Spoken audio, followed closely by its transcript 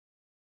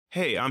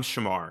Hey, I'm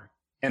Shamar.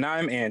 And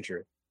I'm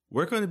Andrew.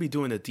 We're going to be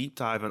doing a deep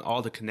dive on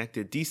all the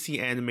connected DC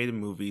animated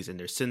movies and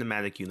their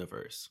cinematic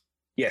universe.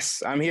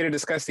 Yes, I'm here to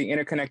discuss the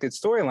interconnected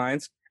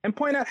storylines and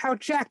point out how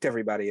jacked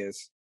everybody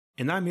is.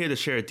 And I'm here to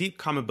share deep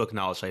comic book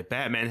knowledge like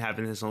Batman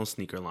having his own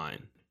sneaker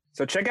line.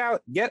 So check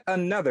out yet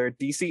another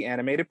DC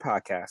animated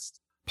podcast.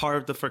 Part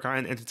of the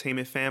Forgotten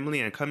Entertainment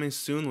family and coming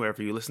soon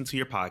wherever you listen to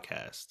your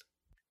podcast.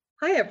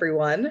 Hi,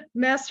 everyone.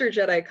 Master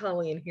Jedi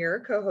Colleen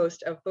here,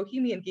 co-host of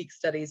Bohemian Geek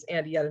Studies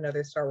and yet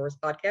another Star Wars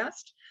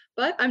podcast.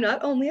 But I'm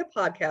not only a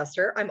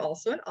podcaster, I'm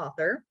also an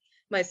author.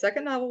 My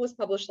second novel was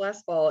published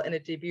last fall and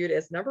it debuted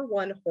as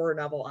 #1 horror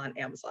novel on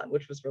Amazon,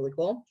 which was really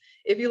cool.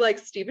 If you like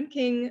Stephen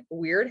King,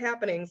 weird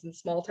happenings in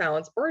small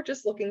towns, or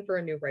just looking for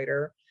a new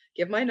writer,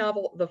 give my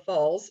novel The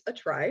Falls a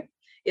try.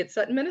 It's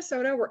set in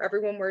Minnesota where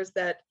everyone wears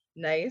that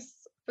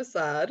nice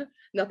facade.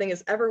 Nothing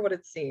is ever what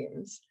it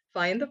seems.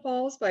 Find The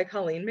Falls by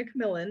Colleen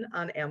McMillan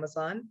on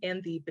Amazon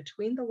and the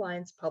Between the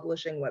Lines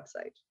publishing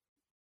website.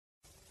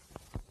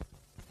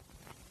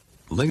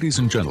 Ladies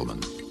and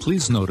gentlemen,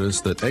 please notice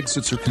that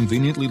exits are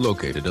conveniently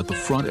located at the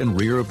front and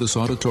rear of this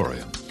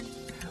auditorium.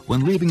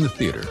 When leaving the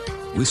theater,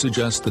 we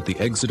suggest that the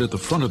exit at the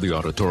front of the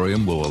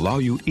auditorium will allow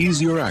you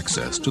easier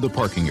access to the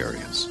parking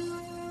areas.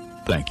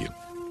 Thank you.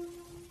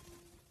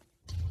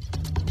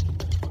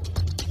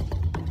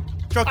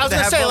 I was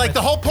gonna say, like,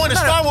 the whole point of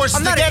Star Wars is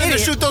to get him to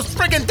shoot those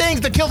friggin' things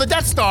to kill the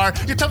Death Star.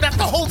 You're talking about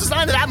the whole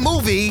design of that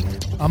movie.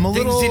 I'm a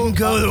little. Things didn't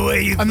go the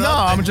way you thought. No,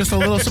 I'm just a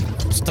little.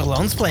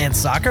 Stallone's playing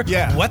soccer?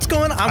 Yeah. What's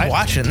going on? I'm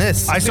watching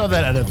this. I saw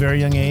that at a very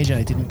young age,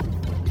 and I didn't.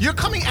 You're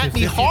coming at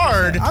me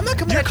hard. I'm not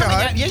coming at you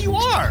hard. Yeah, you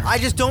are. I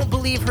just don't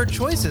believe her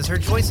choices. Her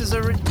choices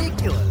are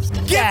ridiculous.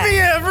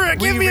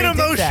 Give me an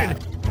emotion.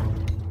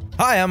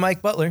 Hi, I'm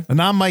Mike Butler. And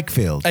I'm Mike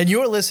Field. And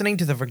you're listening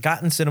to the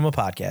Forgotten Cinema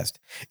Podcast.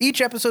 Each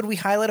episode, we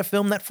highlight a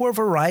film that, for a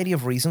variety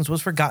of reasons,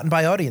 was forgotten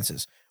by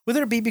audiences.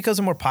 Whether it be because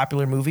a more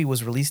popular movie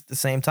was released at the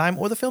same time,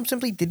 or the film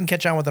simply didn't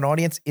catch on with an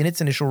audience in its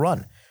initial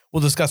run.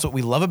 We'll discuss what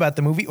we love about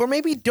the movie, or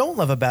maybe don't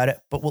love about it,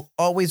 but we'll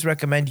always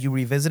recommend you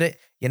revisit it.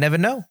 You never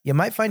know. You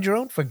might find your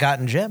own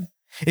forgotten gem.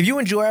 If you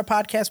enjoy our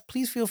podcast,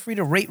 please feel free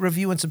to rate,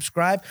 review, and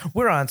subscribe.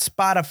 We're on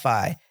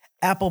Spotify,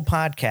 Apple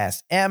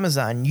Podcasts,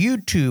 Amazon,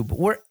 YouTube,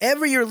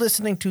 wherever you're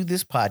listening to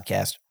this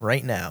podcast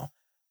right now.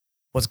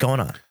 What's going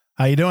on?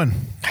 How you doing?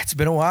 It's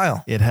been a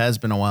while. It has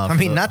been a while. I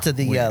mean, not to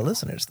the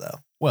listeners, though.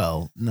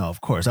 Well, no,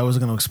 of course. I was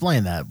going to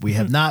explain that. We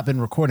have not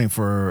been recording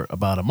for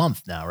about a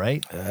month now,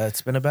 right?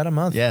 It's been about a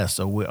month. Yeah,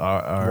 so we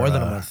are more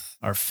than a month.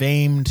 Our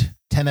famed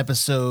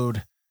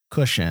 10-episode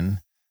cushion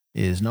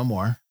is no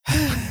more.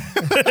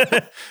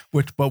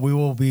 But we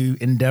will be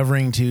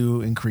endeavoring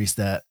to increase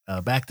that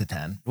back to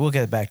 10. We'll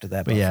get back to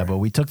that. But yeah, but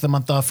we took the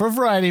month off for a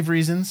variety of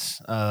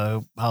reasons,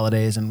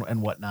 holidays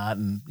and whatnot,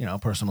 and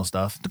personal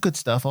stuff, the good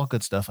stuff, all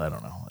good stuff. I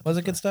don't know. Was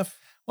it good stuff?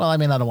 Well, I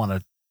mean, I don't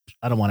want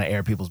to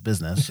air people's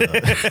business. So.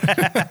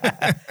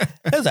 It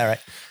was all right.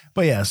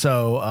 But yeah,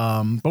 so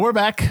but we're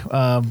back.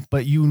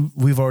 But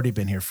we've already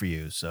been here for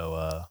you.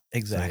 So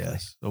exactly. So,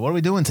 yes. So what are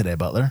we doing today,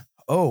 Butler?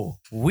 Oh,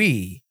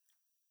 we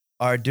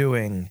are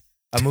doing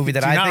a movie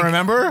that Do you not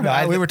remember?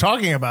 No, we were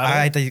talking about it.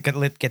 I had to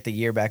get the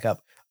year back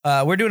up.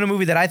 We're doing a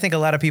movie that I think a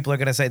lot of people are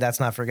going to say that's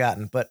not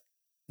forgotten, but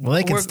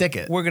they can stick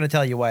it. We're going to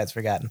tell you why it's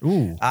forgotten.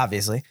 Ooh.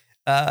 Obviously.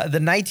 The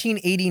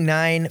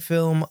 1989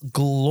 film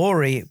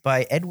Glory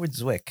by Edward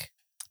Zwick.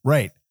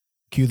 Right.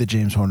 Cue the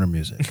James Horner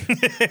music.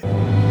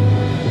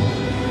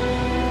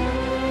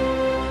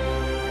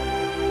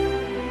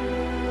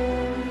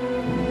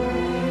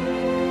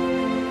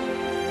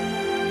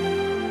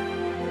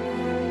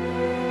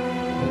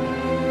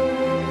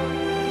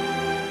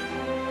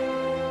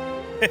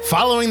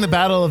 Following the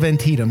Battle of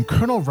Antietam,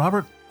 Colonel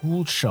Robert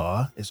Gould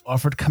Shaw is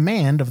offered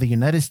command of the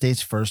United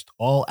States 1st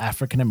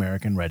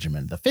All-African-American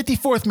Regiment, the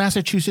 54th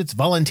Massachusetts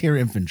Volunteer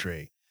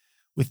Infantry.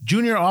 With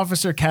Junior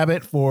Officer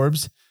Cabot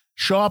Forbes,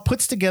 Shaw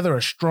puts together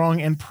a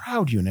strong and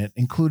proud unit,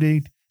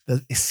 including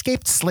the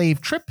escaped slave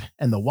Trip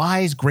and the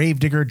wise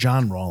gravedigger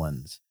John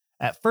Rawlins.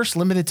 At first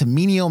limited to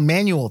menial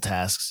manual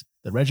tasks,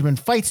 the regiment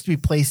fights to be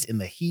placed in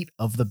the heat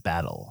of the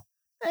battle.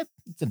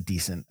 It's a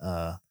decent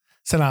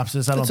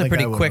synopsis. It's a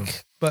pretty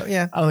quick, but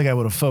yeah. I don't think I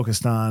would have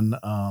focused on,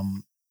 I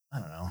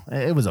don't know.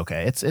 It was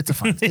okay. It's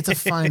a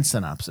fine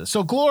synopsis.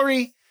 So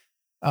Glory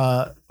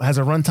has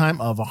a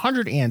runtime of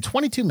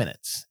 122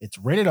 minutes. It's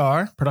rated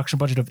R, production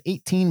budget of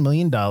 $18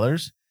 million.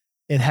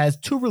 It has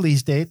 2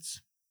 release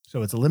dates.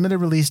 So it's a limited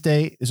release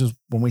date. This is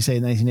when we say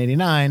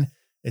 1989,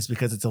 it's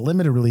because it's a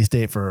limited release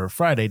date for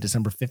Friday,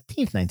 December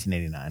 15th,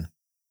 1989.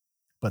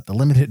 But the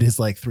limited is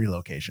like 3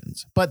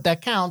 locations. But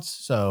that counts.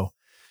 So,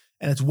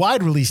 and its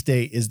wide release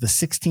date is the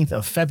 16th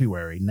of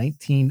February,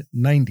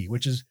 1990,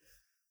 which is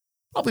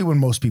probably when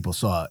most people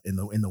saw it in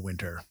the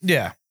winter.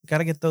 Yeah.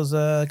 Gotta get those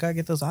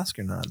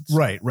Oscar nods.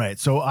 Right.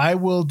 So I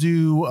will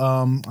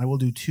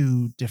do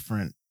 2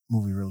 different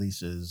movie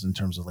releases in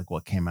terms of like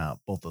what came out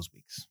both those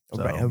weeks.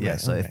 So,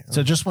 okay.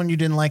 So just when you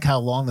didn't like how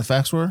long the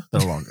facts were, they're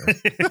longer.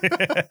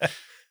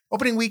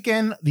 Opening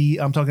weekend,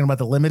 I'm talking about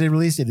the limited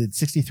release. It did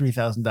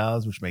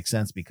 $63,000, which makes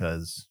sense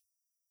because,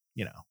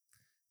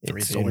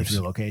 It's only theaters.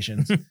 3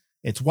 locations.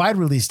 It's wide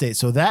release date.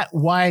 So that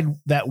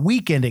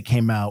weekend it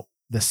came out,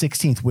 the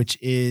 16th, which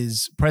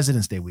is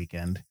President's Day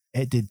weekend.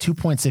 It did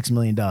 $2.6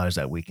 million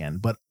that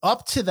weekend. But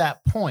up to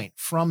that point,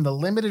 from the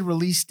limited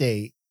release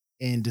date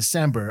in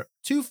December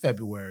to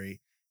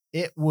February,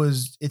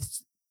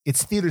 its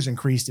theaters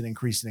increased and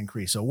increased and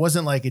increased. So it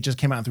wasn't like it just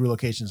came out in 3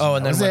 locations. Oh,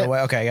 and then went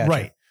away. Okay, gotcha.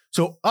 Right.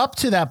 So up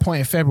to that point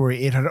in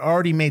February, it had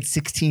already made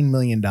 $16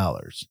 million.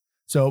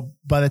 So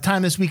by the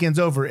time this weekend's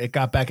over, it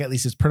got back at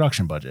least its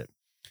production budget.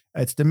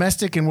 Its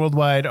domestic and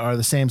worldwide are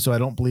the same, so I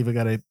don't believe it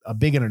got a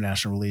big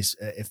international release.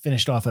 It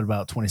finished off at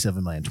about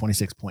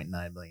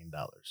 $26.9 million.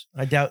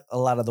 I doubt a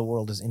lot of the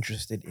world is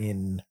interested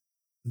in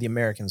the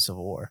American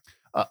Civil War.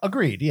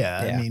 Agreed.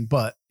 Yeah. Yeah. I mean,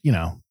 but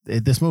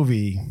this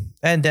movie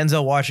And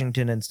Denzel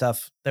Washington and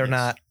stuff, they're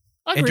not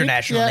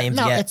international names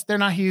yet. They're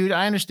not huge.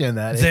 I understand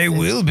that. They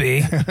will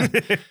be.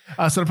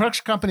 So the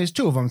production company is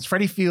 2 of them. It's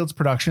Freddie Fields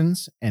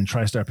Productions and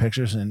TriStar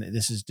Pictures, and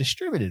this is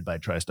distributed by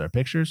TriStar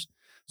Pictures.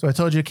 So I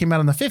told you it came out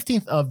on the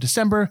 15th of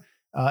December.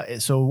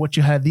 So what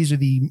you had, these are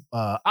the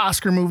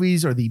Oscar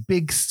movies or the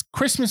big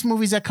Christmas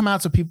movies that come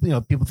out. So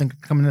people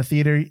think coming to the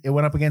theater. It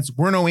went up against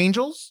We're No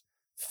Angels,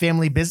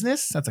 Family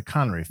Business. That's a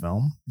Connery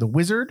film. The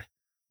Wizard,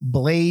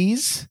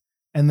 Blaze,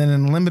 and then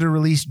in limited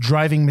release,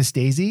 Driving Miss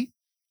Daisy.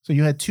 So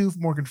you had 2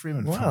 Morgan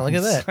Freeman films. Wow, look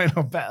at that. I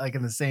know, like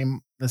in the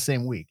same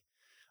week.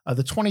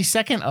 The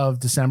 22nd of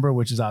December,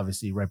 which is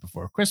obviously right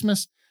before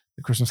Christmas,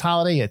 the Christmas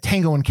holiday, a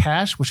Tango and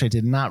Cash, which I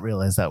did not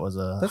realize that was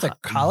That's a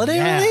holiday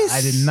release?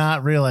 I did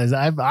not realize.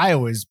 I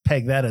always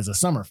peg that as a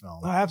summer film.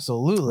 Oh,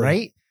 absolutely.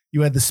 Right?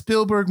 You had the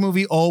Spielberg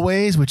movie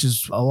Always, which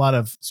is a lot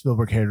of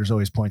Spielberg haters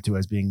always point to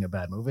as being a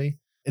bad movie.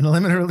 In the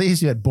limited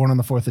release, you had Born on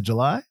the 4th of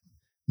July,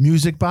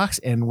 Music Box,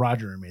 and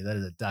Roger and Me. That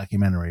is a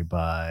documentary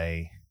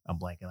by, I'm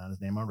blanking on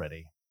his name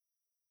already,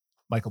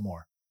 Michael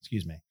Moore.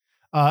 Excuse me.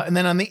 And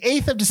then on the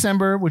 8th of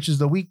December, which is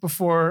the week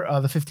before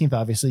the 15th,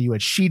 obviously, you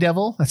had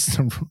She-Devil. That's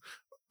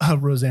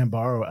Roseanne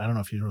Barr. I don't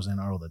know if she's Roseanne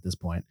Arnold at this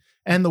point.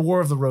 And The War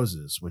of the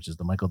Roses, which is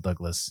the Michael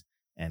Douglas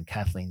and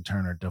Kathleen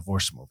Turner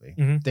divorce movie.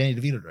 Mm-hmm. Danny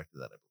DeVito directed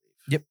that, I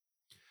believe. Yep.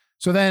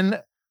 So then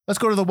let's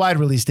go to the wide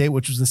release date,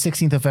 which was the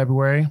 16th of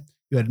February.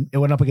 It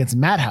went up against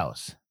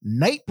Madhouse,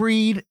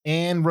 Nightbreed,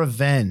 and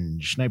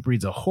Revenge.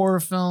 Nightbreed's a horror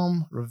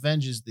film.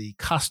 Revenge is the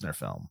Costner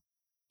film.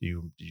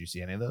 Did you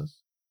see any of those?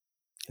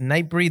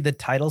 Nightbreed, the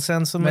title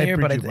sounds familiar,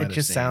 Nightbreed but you might it have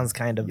just seen. sounds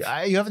kind of.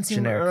 Yeah, you haven't seen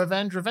generic.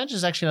 Revenge? Revenge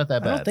is actually not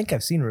that I bad. don't think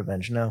I've seen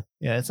Revenge. No.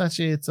 Yeah, it's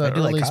actually I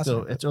do like early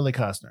Costner. it's early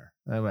Costner.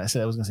 I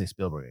said I was going to say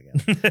Spielberg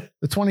again.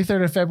 The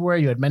 23rd of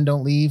February, you had Men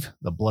Don't Leave,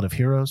 The Blood of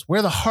Heroes,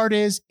 Where the Heart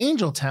Is,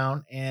 Angel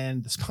Town,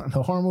 and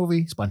the horror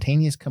movie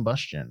Spontaneous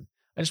Combustion.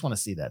 I just want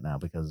to see that now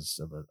because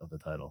of the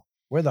title.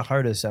 Where the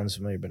Heart Is sounds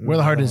familiar, but Where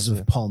the Heart Is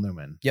with Paul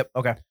Newman. Yep.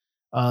 Okay.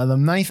 The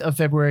 9th of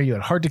February, you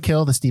had Hard to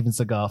Kill, the Steven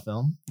Seagal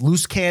film.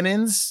 Loose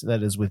Cannons,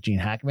 that is with Gene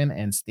Hackman,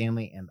 and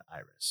Stanley and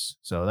Iris.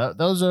 So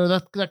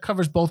that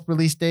covers both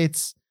release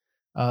dates.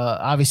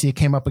 Obviously, it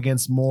came up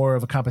against more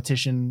of a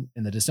competition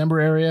in the December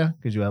area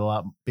because you had a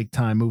lot of big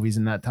time movies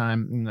in that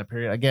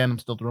period. Again, I'm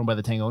still thrown by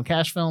the Tango and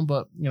Cash film,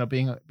 but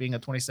being a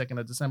 22nd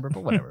of December,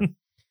 but whatever.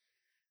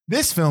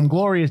 This film,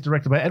 Glory, is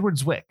directed by Edward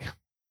Zwick.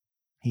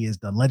 He has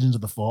done Legends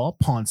of the Fall,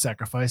 Pawn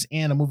Sacrifice,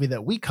 and a movie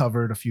that we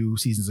covered a few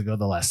seasons ago,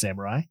 The Last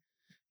Samurai.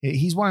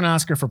 He's won an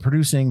Oscar for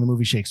producing the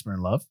movie Shakespeare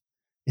in Love.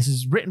 This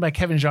is written by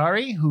Kevin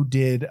Jari, who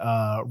did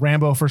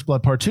Rambo First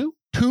Blood Part 2,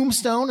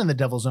 Tombstone, and The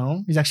Devil's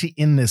Own. He's actually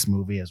in this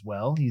movie as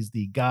well. He's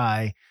the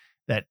guy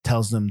that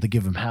tells them to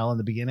give him hell in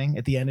the beginning,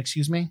 at the end,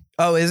 excuse me.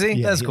 Oh, is he?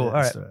 Yeah, That's cool. All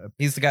right.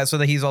 He's the guy. So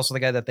he's also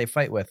the guy that they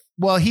fight with.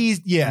 Well,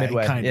 he's,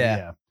 Midway. kind of, Yeah.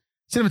 yeah.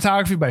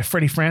 Cinematography by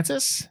Freddie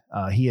Francis.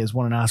 He has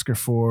won an Oscar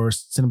for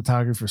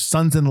cinematography for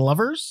Sons and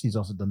Lovers. He's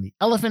also done The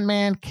Elephant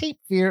Man, Cape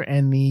Fear,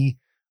 and the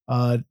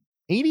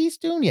 80s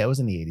Dune. Yeah, it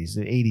was in the 80s.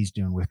 The 80s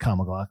Dune with Kyle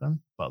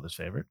MacLachlan, Butler's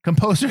favorite.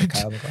 Composer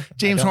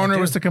James Horner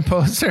was the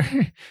composer.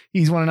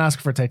 He's won an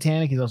Oscar for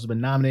Titanic. He's also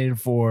been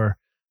nominated for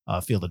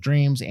Field of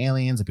Dreams,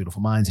 Aliens, A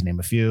Beautiful Mind, to name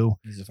a few.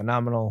 He's a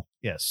phenomenal.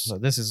 Yes. So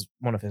this is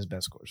one of his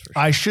best scores for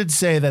sure. I should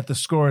say that the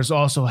score is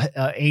also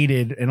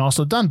aided and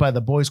also done by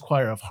the Boys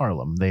Choir of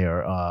Harlem. They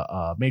are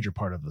a major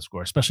part of the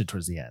score, especially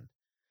towards the end.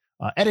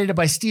 Edited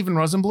by Steven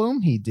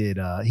Rosenblum.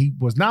 He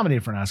was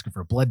nominated for an Oscar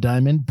for Blood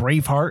Diamond,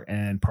 Braveheart,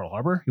 and Pearl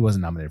Harbor. He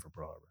wasn't nominated for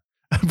Pearl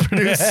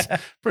Harbor.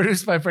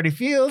 Produced by Freddie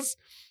Fields.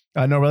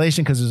 No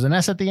relation because there's an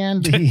S at the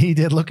end. He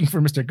did Looking for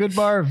Mr.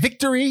 Goodbar,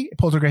 Victory,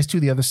 Poltergeist 2,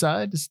 The Other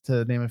Side, just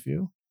to name a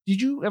few. Did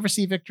you ever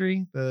see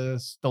Victory? The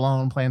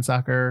Stallone playing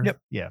soccer? Yep.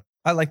 Yeah.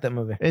 I like that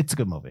movie. It's a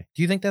good movie.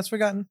 Do you think that's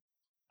forgotten?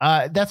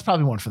 That's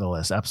probably one for the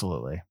list.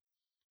 Absolutely.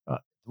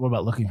 What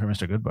about Looking for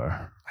Mr.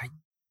 Goodbar?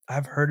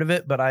 I've heard of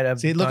it, but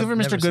See, Looking for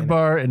Mr.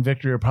 Goodbar and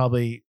Victory are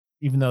probably,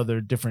 even though they're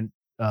different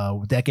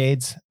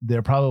decades,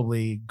 they're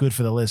probably good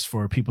for the list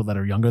for people that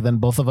are younger than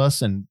both of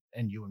us, and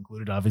you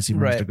included, obviously,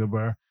 Right. Mr.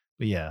 Goodbar.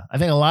 But yeah, I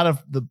think a lot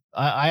of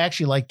I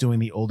actually like doing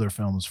the older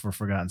films for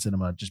Forgotten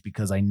Cinema just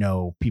because I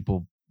know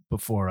people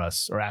before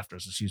us or after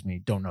us, excuse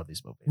me, don't know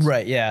these movies.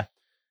 Right. Yeah.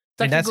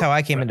 I mean, that's how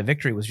I came into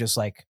Victory, was just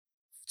like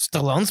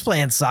Stallone's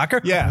playing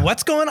soccer. Yeah.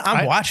 What's going on?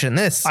 I'm watching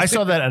this. I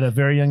saw that at a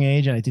very young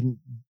age and I didn't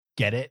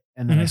get it.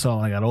 And then I saw it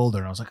when I got older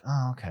and I was like,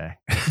 oh, okay.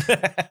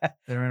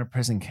 They're in a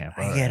prison camp.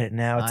 I get it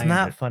now. It's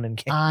not fun in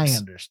camps. I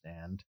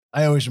understand.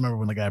 I always remember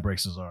when the guy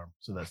breaks his arm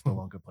so that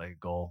Stallone could play a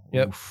goal.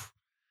 Yep. Oof.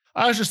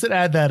 I was just to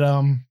add that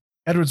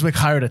Edward Zwick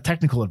hired a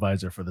technical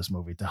advisor for this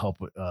movie to help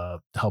with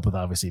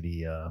obviously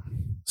the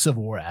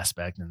Civil War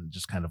aspect and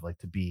just kind of like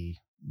to be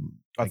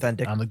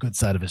Authentic. on the good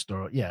side of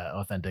history. Yeah,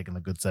 authentic and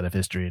the good side of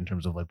history in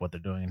terms of like what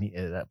they're doing.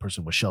 And that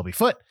person was Shelby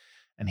Foote.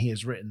 And he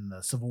has written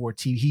the Civil War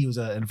TV. He was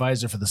an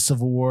advisor for the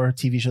Civil War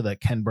TV show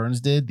that Ken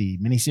Burns did, the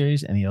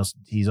miniseries. And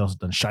he's also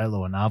done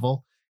Shiloh, a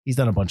novel. He's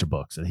done a bunch of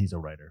books and he's a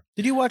writer.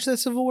 Did you watch that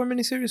Civil War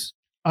miniseries?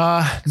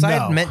 Because I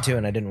had meant to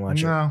and I didn't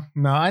watch it.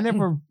 No, I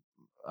never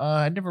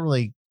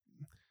really,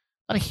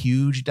 not a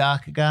huge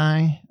doc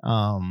guy.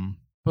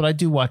 But I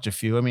do watch a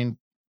few. I mean,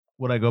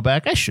 would I go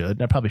back? I should.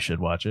 I probably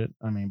should watch it.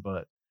 I mean,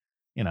 but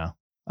I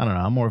don't know.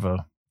 I'm more of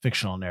a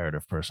fictional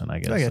narrative person, I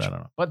guess. I don't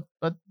know.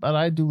 But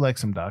I do like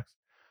some docs.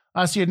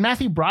 So you had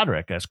Matthew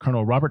Broderick as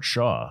Colonel Robert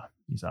Shaw.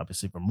 He's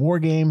obviously from War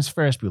Games,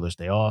 Ferris Bueller's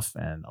Day Off,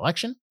 and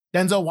Election.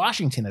 Denzel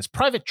Washington as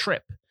Private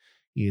Trip.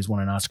 He has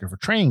won an Oscar for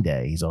Training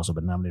Day. He's also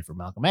been nominated for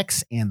Malcolm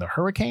X and The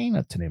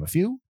Hurricane, to name a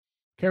few.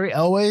 Cary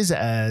Elwes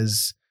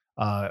as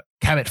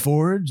Cabot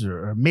Forbes,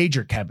 or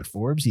Major Cabot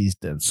Forbes. He's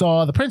done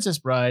Saw, The Princess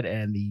Bride,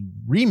 and the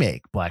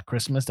remake Black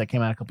Christmas that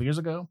came out a couple years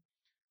ago.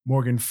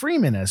 Morgan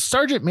Freeman as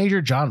Sergeant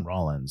Major John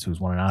Rawlins, who's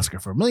won an Oscar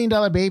for $1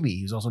 Million Baby.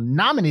 He's also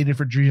nominated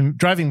for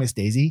Driving Miss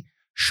Daisy,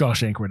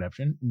 Shawshank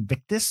Redemption,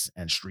 Invictus,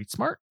 and Street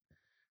Smart.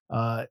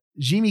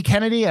 Jimmy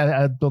Kennedy,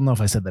 I don't know if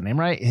I said the name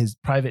right. His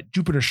Private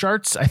Jupiter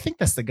Sharts. I think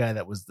that's the guy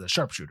that was the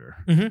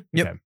sharpshooter. Mm-hmm.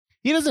 Yep. Okay.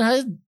 He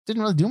didn't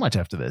really do much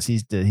after this.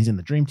 He's in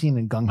the Dream Team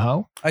and Gung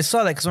Ho. I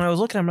saw that because when I was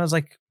looking at him, I was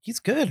like,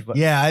 he's good. But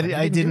yeah,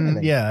 I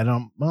didn't. Yeah, I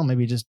don't. Well,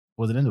 maybe he just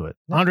wasn't into it.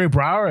 No. Andre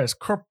Braugher as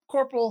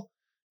Corporal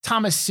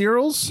Thomas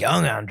Searles.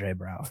 Young Andre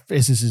Braugher.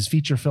 This is his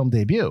feature film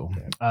debut.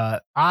 Okay.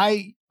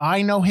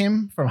 I know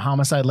him from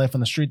Homicide: Life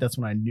on the Street. That's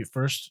when I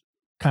first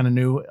kind of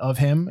knew of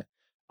him.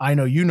 I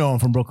know you know him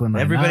from Brooklyn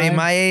Nine-Nine. Everybody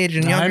my age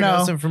and younger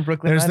knows him from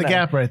Brooklyn There's Nine-Nine. The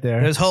gap right there.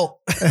 There's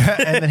hope.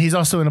 And then he's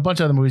also in a bunch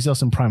of other movies. He's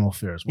also in Primal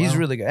Fear as well. He's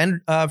really good.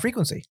 And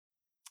Frequency.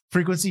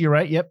 Frequency, you're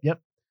right.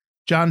 Yep.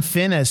 John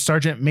Finn as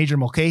Sergeant Major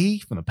Mulcahy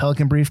from The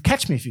Pelican Brief.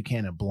 Catch Me If You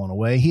Can and Blown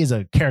Away. He is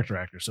a character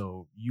actor,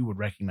 so you would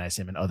recognize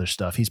him in other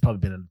stuff. He's probably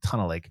been in a ton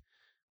of like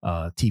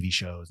TV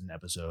shows and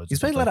episodes. He's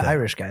played a lot of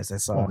Irish guys I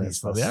saw. He's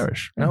probably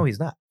Irish. No, he's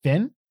not.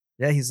 Finn?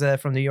 Yeah, he's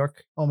from New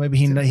York. Oh, maybe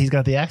he's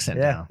got the accent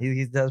now.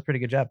 He does a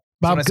pretty good job.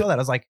 So when I saw that,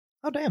 I was like,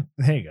 oh, damn.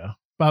 There you go.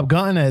 Bob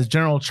Gunn as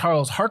General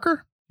Charles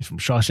Harker. He's from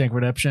Shawshank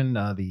Redemption,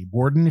 the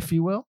warden, if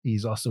you will.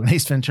 He's also in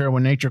Ace Ventura: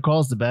 When Nature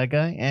Calls, the bad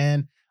guy.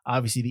 And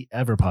obviously the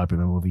ever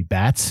popular movie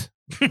Bats.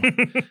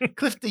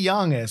 Cliff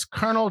DeYoung as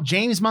Colonel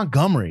James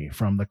Montgomery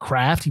from The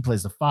Craft. He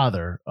plays the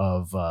father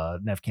of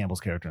Nev Campbell's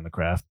character in The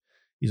Craft.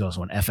 He's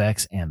also in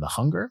FX and The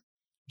Hunger.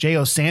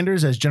 J.O.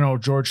 Sanders as General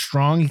George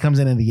Strong. He comes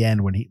in the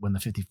end when the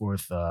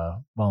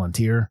 54th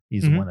volunteer.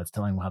 He's the one that's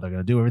telling them how they're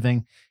going to do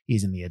everything.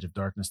 He's in The Edge of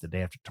Darkness, The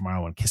Day After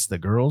Tomorrow, and Kiss the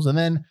Girls. And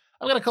then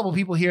I've got a couple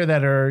people here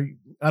that are,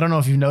 I don't know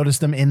if you've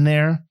noticed them in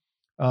there.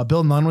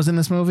 Bill Nunn was in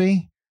this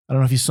movie. I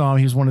don't know if you saw him.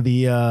 He was one of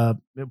the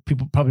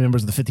people, probably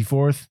members of the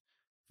 54th.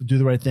 Do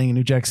the Right Thing in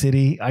New Jack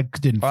City. I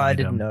didn't find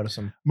him. Notice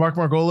him. Mark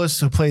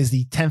Margolis, who plays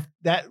the 10th,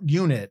 that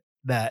unit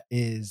that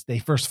is they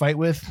first fight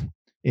with,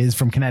 is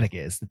from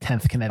Connecticut. It's the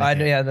 10th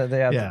Connecticut.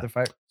 The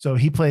fight. So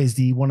he plays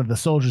one of the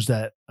soldiers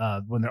that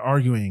when they're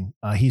arguing,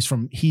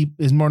 he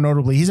is more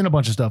notably, he's in a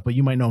bunch of stuff, but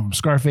you might know him from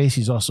Scarface.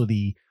 He's also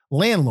the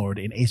landlord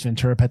in Ace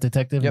Ventura: Pet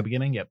Detective in the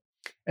beginning. Yep.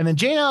 And then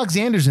Jane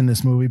Alexander's in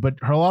this movie,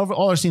 but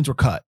all her scenes were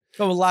cut.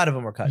 Oh, a lot of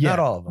them were cut. Yeah. Not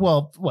all of them.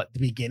 Well, the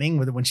beginning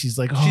when she's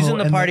like, she's in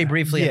the party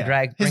briefly and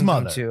dragged his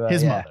mother.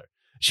 Mother.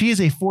 She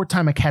is a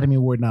 4-time Academy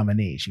Award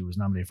nominee. She was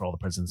nominated for All the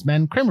President's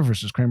Men, Kramer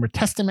vs. Kramer,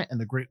 Testament,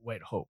 and The Great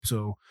White Hope.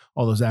 So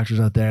all those actors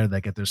out there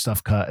that get their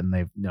stuff cut and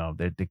they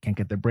can't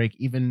get their break.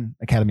 Even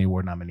Academy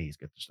Award nominees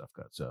get their stuff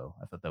cut. So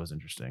I thought that was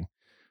interesting.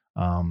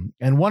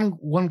 And one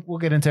we'll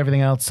get into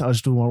everything else. I'll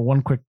just do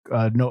one quick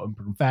note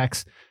from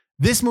facts.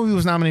 This movie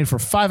was nominated for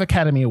 5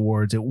 Academy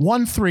Awards. It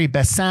won 3: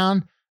 Best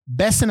Sound,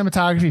 Best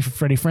Cinematography for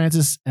Freddie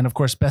Francis, and of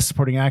course Best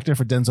Supporting Actor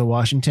for Denzel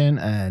Washington.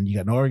 And you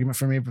got no argument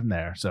from me from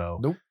there. So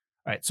nope.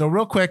 All right, so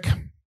real quick,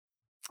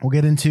 we'll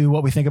get into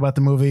what we think about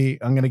the movie.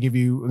 I'm going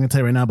to tell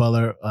you right now,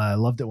 Butler, I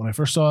loved it when I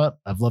first saw it.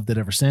 I've loved it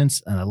ever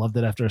since, and I loved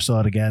it after I saw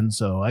it again,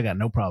 so I got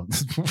no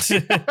problems.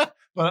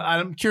 But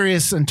I'm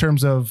curious in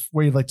terms of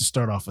where you'd like to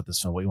start off with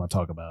this film, what you want to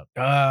talk about.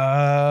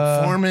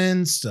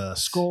 Performance,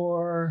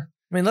 score,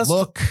 let's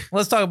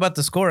talk about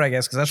the score, I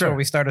guess, because that's where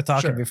we started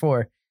talking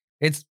before.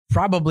 It's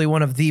probably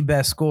one of the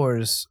best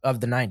scores of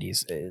the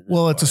 90s.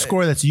 Well, it's a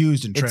score that's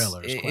used in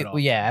trailers.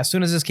 Yeah, as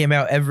soon as this came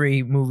out,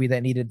 every movie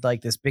that needed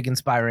like this big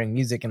inspiring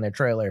music in their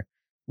trailer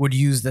would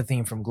use the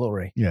theme from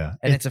Glory. Yeah.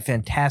 And it's a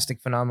fantastic,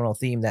 phenomenal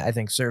theme that I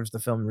think serves the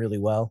film really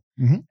well.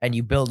 Mm-hmm. And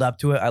you build up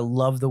to it. I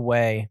love the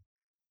way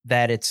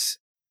that it's,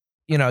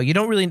 you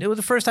don't really know.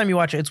 The first time you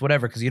watch it, it's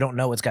whatever, because you don't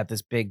know it's got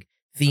this big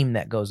theme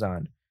that goes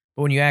on.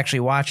 But when you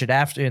actually watch it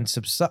after in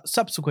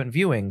subsequent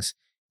viewings,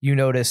 you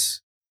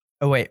notice,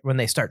 oh wait, when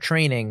they start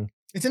training,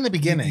 It's in the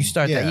beginning. you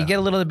start that. You get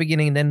a little at the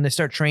beginning, and then they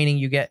start training.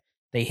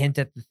 They hint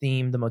at the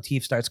theme, the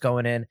motif starts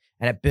going in,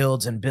 and it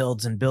builds and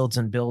builds and builds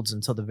and builds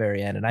until the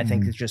very end. And I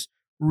think it's just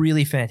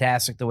really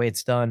fantastic the way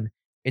it's done.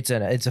 It's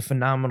a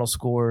phenomenal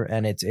score,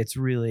 and it's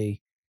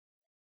really,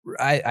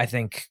 I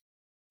think,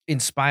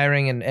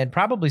 inspiring and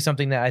probably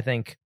something that I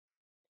think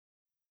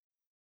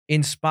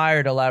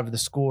inspired a lot of the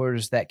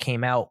scores that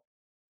came out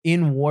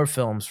in war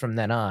films from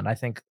then on. I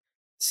think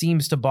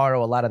seems to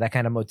borrow a lot of that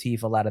kind of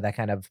motif, a lot of that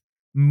kind of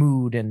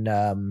mood, and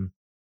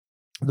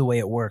the way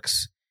it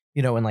works,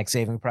 in like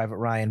Saving Private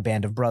Ryan,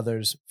 Band of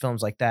Brothers,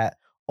 films like that,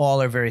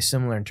 all are very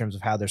similar in terms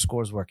of how their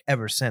scores work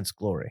ever since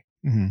Glory.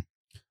 Mm-hmm.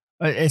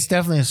 It's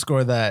definitely a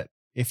score that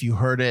if you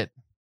heard it,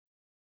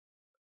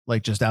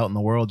 like just out in the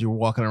world, you were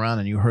walking around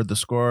and you heard the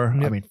score.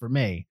 Yep. I mean, for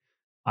me,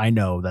 I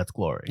know that's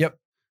Glory. Yep.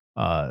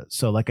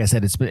 So like I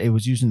said, it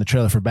was used in the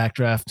trailer for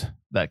Backdraft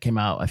that came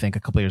out, I think,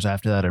 a couple of years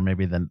after that, or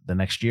maybe the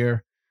next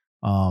year.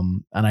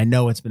 And I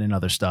know it's been in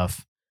other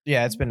stuff.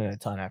 Yeah, it's been in a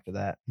ton after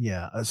that.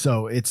 Yeah.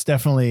 So it's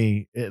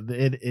definitely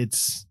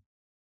it's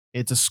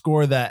a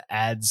score that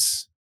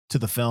adds to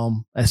the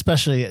film,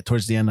 especially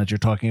towards the end that you're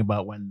talking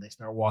about when they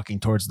start walking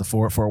towards the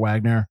Fort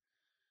Wagner,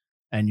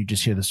 and you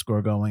just hear the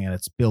score going and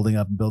it's building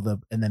up,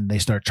 and then they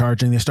start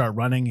charging, they start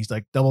running. He's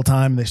like double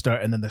time,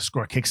 and then the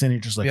score kicks in. You're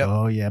just like,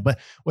 oh yeah. But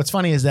what's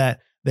funny is that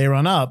they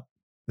run up,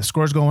 the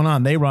score's going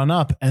on, they run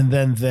up, and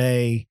then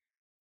they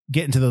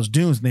get into those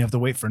dunes and they have to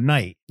wait for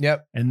night.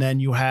 Yep. And then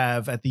you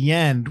have at the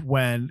end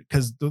when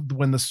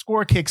the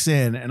score kicks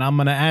in, and I'm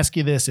going to ask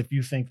you this, if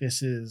you think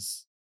this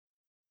is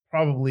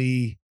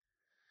probably,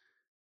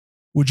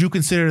 would you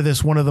consider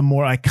this one of the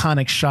more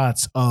iconic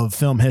shots of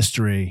film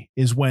history,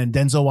 is when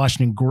Denzel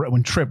Washington,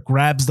 when Trip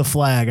grabs the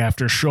flag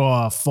after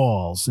Shaw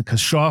falls, because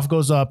Shaw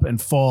goes up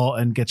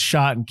and gets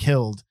shot and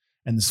killed,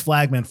 and this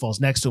flagman falls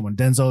next to him. And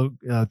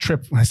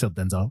Trip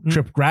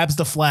grabs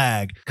the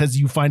flag, because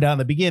you find out in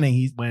the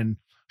beginning, when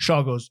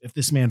Shaw goes, if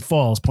this man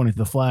falls, pointing to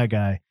the flag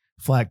guy,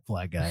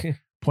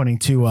 pointing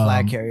to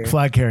flag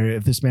carrier.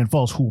 If this man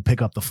falls, who will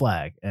pick up the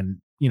flag? And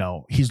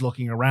he's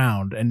looking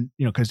around, and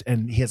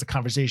and he has a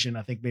conversation,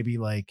 I think maybe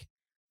like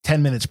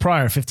 15 minutes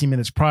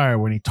prior,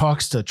 when he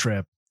talks to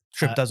Trip.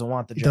 Trip doesn't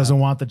want the job. He doesn't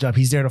want the job.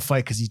 He's there to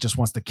fight because he just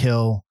wants to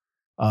kill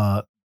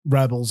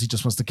rebels. He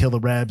just wants to kill the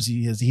Rebs.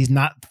 He's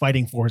not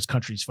fighting for his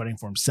country. He's fighting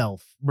for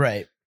himself.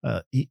 Right.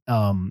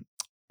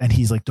 And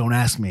he's like, don't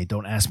ask me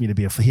to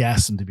be he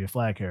asks him to be a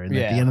flag carrier. And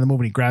at the end of the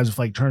movie, he grabs the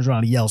flag, turns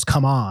around, he yells,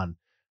 "Come on."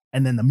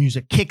 And then the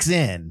music kicks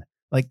in.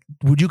 Like,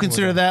 would you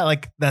consider that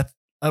like that's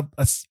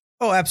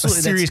oh, absolutely,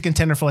 a serious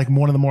contender for like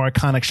one of the more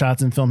iconic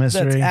shots in film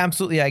history? That's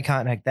absolutely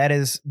iconic. That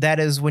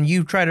is when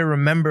you try to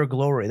remember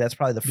Glory, that's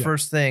probably the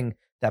first thing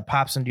that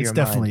pops into your mind.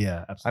 Definitely,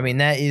 yeah. Absolutely. I mean,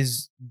 that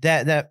is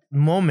that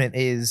moment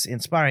is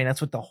inspiring. That's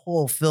what the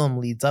whole film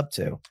leads up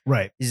to.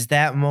 Right. Is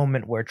that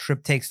moment where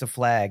Trip takes the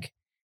flag,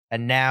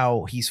 and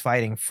now he's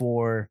fighting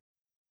for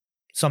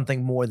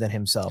something more than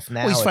himself.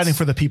 Now he's fighting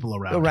for the people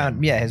around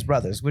him. Yeah, his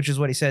brothers, which is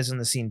what he says in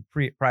the scene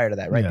prior to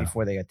that, right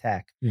before they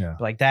attack. Yeah,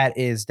 but like that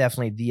is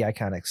definitely the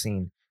iconic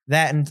scene.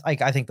 That, and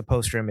like I think the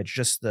poster image,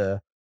 just the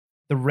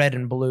red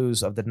and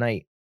blues of the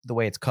night, the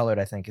way it's colored,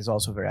 I think is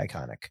also very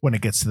iconic. When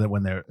it gets to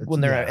when they're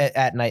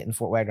at night in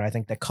Fort Wagner, I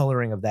think the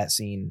coloring of that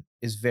scene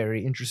is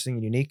very interesting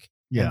and unique.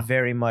 Yeah, and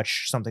very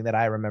much something that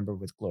I remember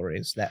with Glory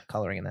is that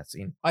coloring in that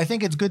scene. I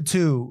think it's good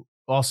too,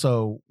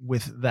 also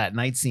with that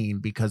night scene,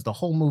 because the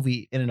whole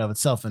movie in and of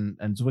itself, and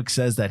Zwick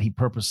says that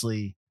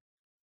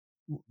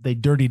they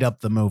dirtied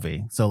up the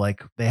movie. So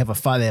like they had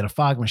a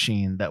fog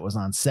machine that was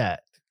on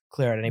set,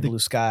 clear out any blue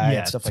sky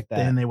and stuff like that.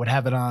 And they would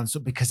have it on, so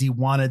because he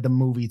wanted the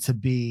movie to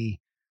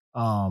be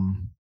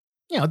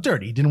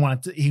dirty.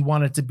 He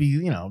wanted to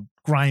be,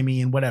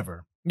 grimy and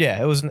whatever.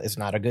 Yeah, it's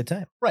not a good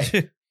time.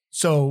 Right.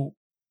 So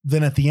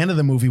then at the end of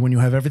the movie, when you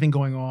have everything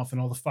going off and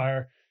all the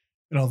fire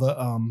and all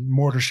the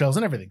mortar shells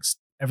and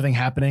everything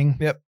happening.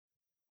 Yep.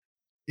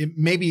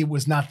 Maybe it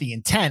was not the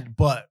intent,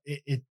 but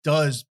it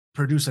does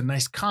produce a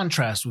nice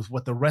contrast with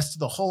what the rest of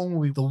the whole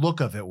movie, the look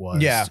of it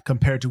was,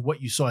 compared to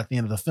what you saw at the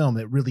end of the film.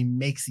 It really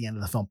makes the end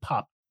of the film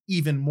pop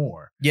even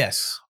more.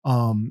 Yes.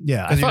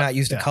 Because you're not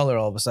used to color.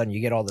 All of a sudden, you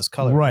get all this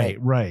color.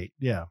 Right.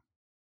 Yeah.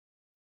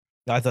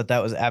 I thought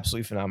that was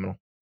absolutely phenomenal.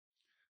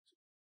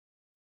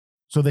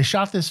 So they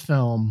shot this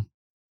film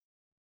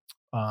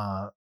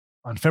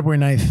on February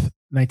 9th,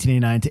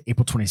 1989 to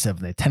April 27th.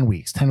 They had 10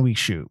 week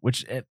shoot,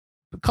 which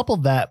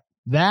coupled that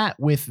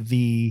with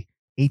the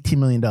 $18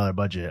 million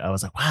budget, I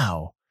was like,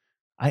 wow.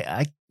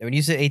 When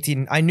you said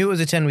 18, I knew it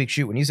was a 10-week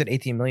shoot. When you said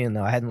 18 million,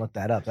 though, I hadn't looked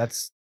that up.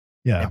 That's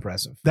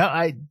impressive. That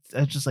I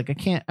just like, I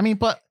can't. I mean,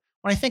 but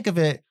when I think of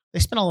it, they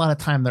spent a lot of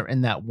time there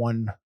in that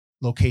one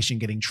location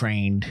getting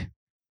trained.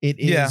 It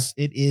is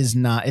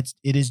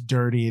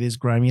dirty. It is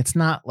grimy. It's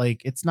not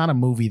a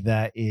movie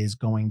that is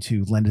going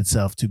to lend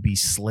itself to be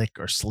slick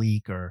or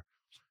sleek or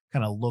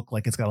kind of look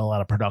like it's got a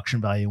lot of production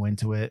value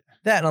into it.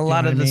 That and a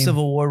lot of the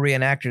Civil War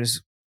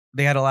reenactors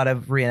they had a lot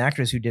of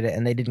reenactors who did it,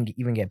 and they didn't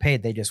even get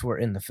paid. They just were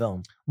in the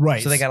film.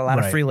 Right. So they got a lot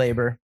of free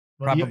labor,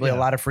 Well, probably yeah. a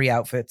lot of free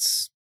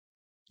outfits.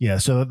 Yeah.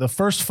 So the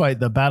first fight,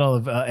 the Battle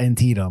of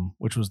Antietam,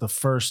 which was the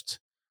first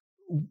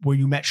where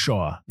you met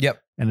Shaw.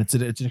 Yep. And it's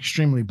an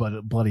extremely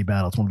bloody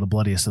battle. It's one of the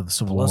bloodiest of the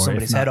Civil Blow War.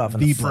 somebody's if not head off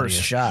in the first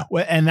bloodiest. shot.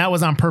 Well, and that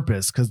was on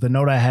purpose, because the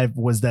note I had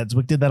was that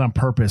Zwick did that on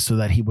purpose so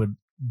that he would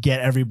get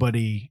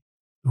everybody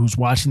who's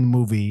watching the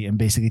movie and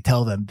basically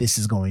tell them this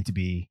is going to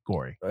be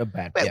gory.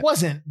 Bad. It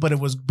wasn't, but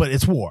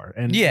it's war.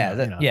 And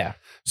Yeah. Yeah.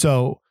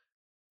 So,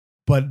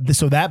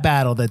 so that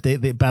battle that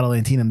they Battle of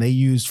Antietam, they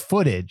used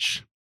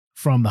footage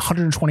from the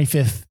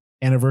 125th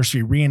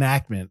anniversary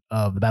reenactment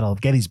of the Battle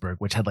of Gettysburg,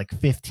 which had like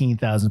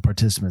 15,000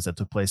 participants that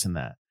took place in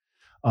that.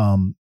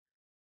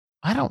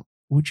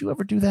 Would you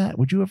ever do that?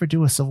 Would you ever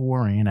do a Civil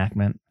War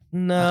reenactment?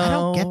 No, I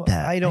don't get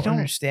that. I don't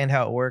understand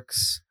how it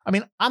works. I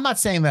mean, I'm not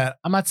saying that.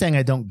 I'm not saying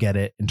I don't get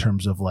it in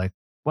terms of like,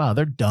 wow,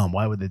 they're dumb.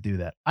 Why would they do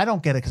that? I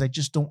don't get it because I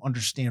just don't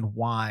understand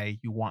why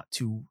you want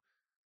to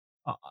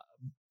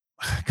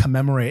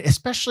commemorate,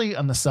 especially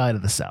on the side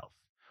of the South,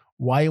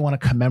 why you want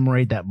to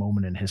commemorate that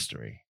moment in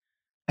history.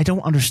 I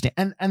don't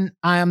understand. And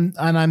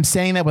I'm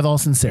saying that with all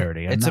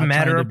sincerity. I'm It's a not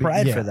matter trying to of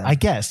pride for them. I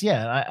guess.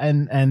 Yeah.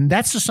 And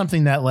that's just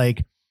something that,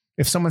 like,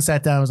 if someone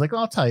sat down and was like, oh,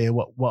 I'll tell you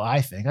what I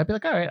think, I'd be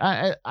like, all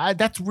right, I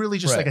that's really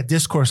just like a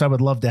discourse I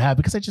would love to have,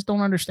 because I just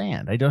don't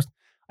understand. I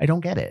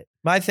don't get it.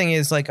 My thing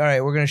is like, all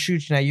right, we're going to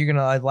shoot you now. You're going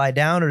to lie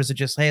down, or is it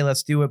just, hey,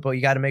 let's do it, but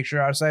you got to make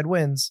sure our side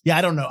wins? Yeah,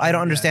 I don't know. I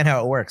don't understand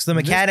how it works. The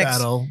mechanics,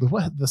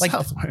 like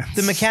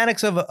the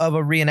mechanics of a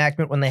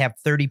reenactment when they have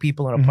 30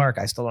 people in a park,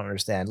 I still don't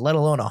understand, let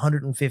alone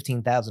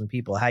 115,000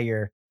 people.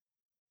 I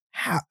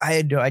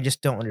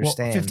just don't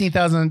understand.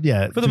 15,000,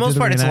 yeah. For the most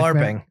part, it's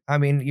LARPing. I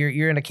mean,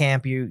 you're in a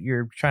camp,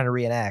 you're trying to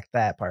reenact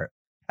that part.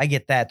 I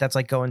get that. That's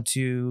like going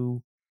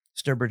to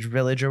Sturbridge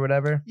Village or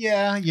whatever.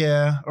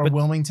 Yeah. Or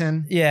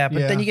Wilmington. Yeah, but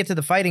then you get to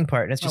the fighting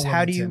part, and it's just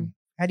how do you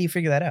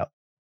figure that out?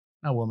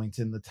 Not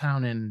Wilmington, the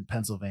town in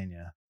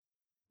Pennsylvania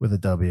with a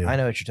W. I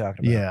know what you're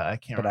talking about. Yeah, I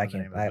can't. But remember I can't. the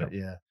name I of don't. it.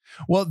 Yeah.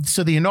 Well,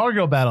 so the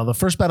inaugural battle, the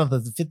first battle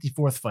that the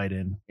 54th fight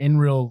in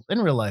real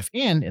life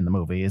and in the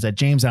movie, is at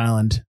James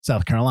Island,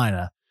 South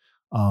Carolina.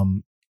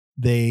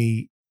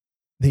 They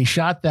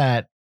shot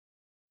that.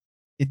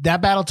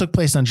 That battle took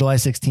place on July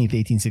 16th,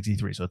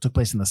 1863. So it took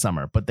place in the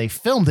summer, but they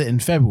filmed it in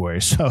February.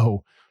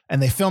 And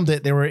they filmed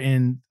it. They were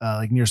in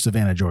like near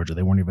Savannah, Georgia.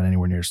 They weren't even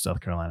anywhere near South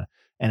Carolina,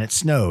 and it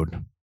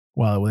snowed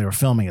while they were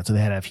filming it. So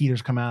they had to have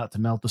heaters come out to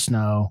melt the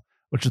snow,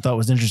 which I thought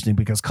was interesting,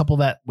 because couple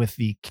that with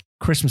the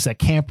Christmas at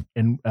camp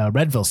in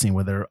Redville scene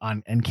where they're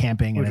on and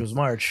camping, which was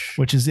March,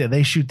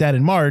 they shoot that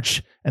in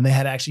March, and they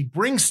had to actually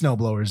bring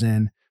snowblowers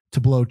in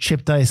to blow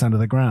chipped ice onto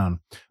the ground.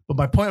 But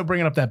my point of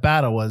bringing up that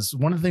battle was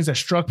one of the things that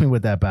struck me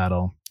with that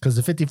battle, because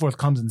the 54th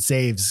comes and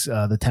saves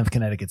the 10th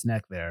Connecticut's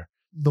neck there.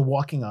 The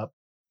walking up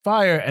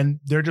fire, and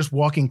they're just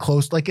walking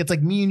close, like it's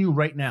like me and you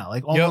right now,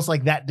 like almost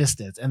like that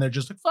distance, and they're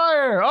just like,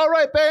 fire, all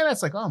right,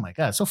 bayonets. Like, oh my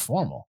God, so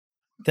formal.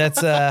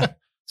 That's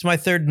it's my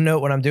third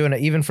note when I'm doing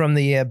it, even from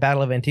the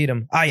Battle of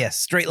Antietam. Ah, yes,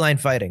 straight line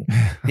fighting.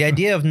 The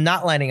idea of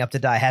not lining up to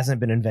die hasn't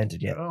been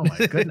invented yet. Oh my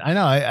goodness. I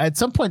know. At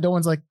some point, no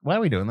one's like, why are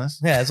we doing this?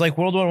 Yeah, it's like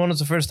World War I was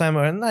the first time,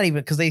 or not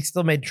even, because they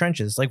still made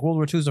trenches. Like World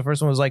War II is the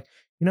first one, was like,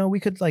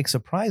 we could like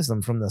surprise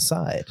them from the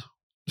side.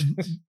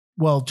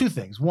 Well, two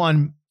things.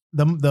 One,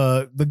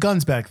 the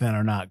guns back then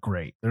are not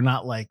great. They're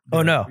not like,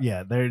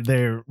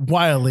 they're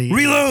wildly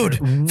reload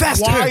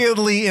faster,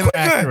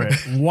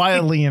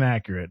 wildly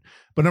inaccurate.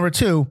 But number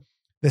two,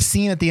 the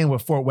scene at the end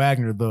with Fort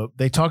Wagner,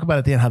 they talk about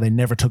at the end how they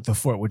never took the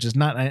fort, which is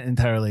not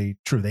entirely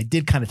true. They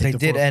did kind of take the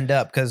fort. They did end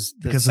up because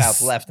the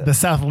South left it. The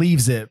South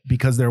leaves it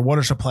because their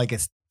water supply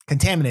gets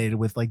contaminated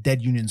with like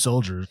dead Union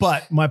soldiers.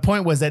 But my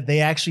point was that they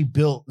actually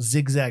built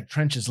zigzag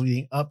trenches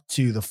leading up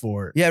to the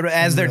fort. Yeah,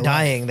 as they're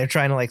dying, they're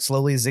trying to like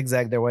slowly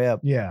zigzag their way up.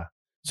 Yeah.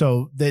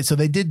 So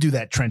they did do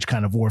that trench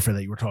kind of warfare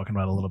that you were talking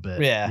about a little bit.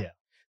 Yeah.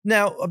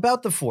 Now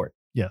about the fort.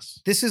 Yes.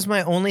 This is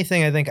my only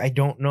thing I think I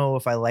don't know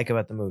if I like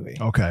about the movie.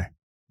 Okay.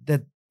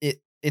 That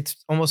it's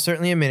almost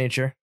certainly a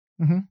miniature,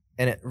 and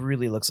it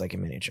really looks like a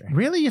miniature.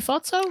 Really? You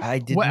thought so? I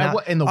did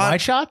not. In the wide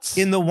shots?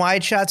 In the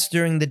wide shots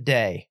during the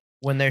day,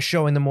 when they're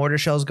showing the mortar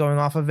shells going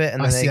off of it,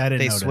 and then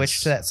they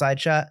switch to that side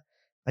shot,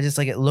 I just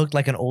it looked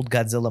like an old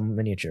Godzilla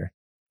miniature.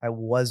 I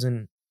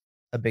wasn't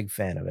a big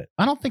fan of it.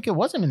 I don't think it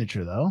was a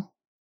miniature, though.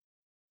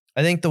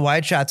 I think the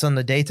wide shots on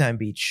the daytime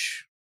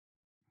beach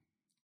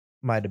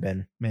might have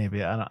been.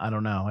 Maybe. I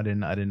don't know. I didn't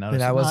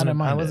notice. I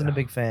wasn't a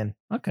big fan.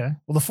 Okay.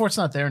 Well, the fort's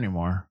not there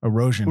anymore.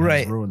 Erosion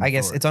has ruined the I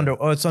guess fort.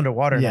 it's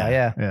underwater now.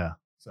 Yeah. Yeah.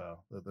 So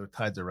the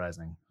tides are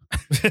rising.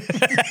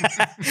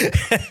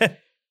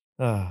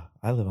 Oh,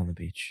 I live on the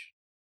beach.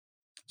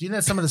 Do you know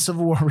some of the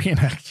Civil War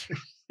reenactors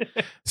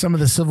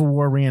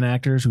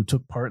who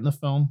took part in the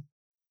film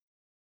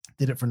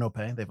did it for no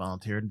pay? They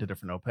volunteered and did it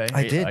for no pay.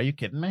 Are you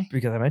kidding me?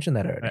 Because I mentioned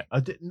that already.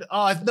 No.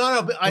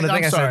 But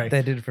I'm sorry.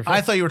 They did it for free. I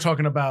thought you were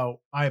talking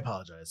about. I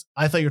apologize.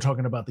 I thought you were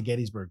talking about the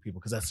Gettysburg people,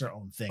 because that's their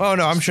own thing. Oh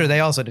no, I'm sure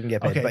they also didn't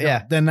get paid. Okay, but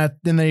yeah, then I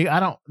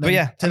don't. But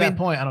yeah, to that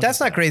point, I don't. That's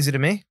not crazy to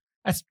me.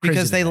 That's crazy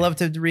because to they me. love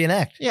to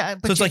reenact. Yeah,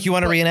 but So it's like you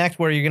want to but- reenact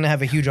where you're going to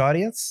have a huge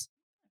audience?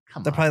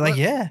 Come They're on. probably like, But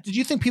yeah. Did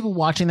you think people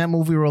watching that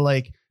movie were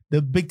like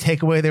the big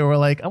takeaway? They were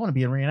like, I want to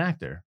be a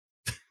reenactor.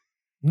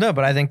 No,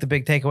 but I think the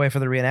big takeaway for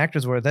the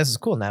reenactors were, this is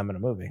cool. Now I'm in a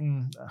movie.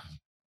 I'm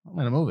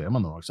in a movie. I'm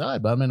on the wrong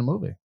side, but I'm in a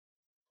movie.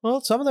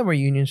 Well, some of them were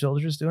Union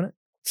soldiers doing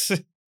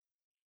it.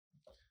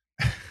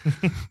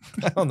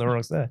 On the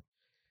wrong side.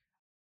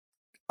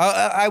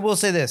 I will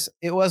say this.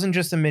 It wasn't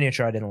just a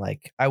miniature I didn't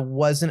like. I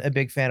wasn't a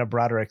big fan of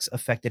Broderick's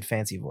affected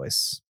fancy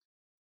voice.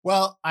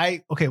 Well,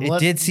 It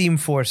did seem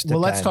forced.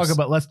 Well, at times.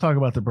 let's talk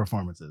about the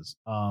performances.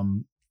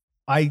 One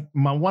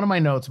of my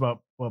notes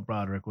about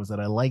Broderick was that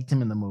I liked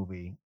him in the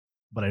movie,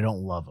 but I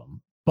don't love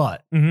him.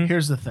 But Mhm.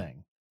 here's the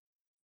thing: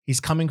 he's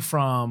coming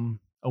from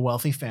a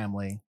wealthy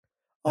family.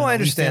 Oh, an I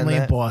elite understand family in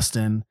that.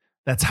 Boston.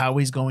 That's how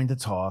he's going to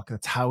talk.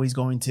 That's how he's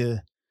going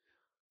to.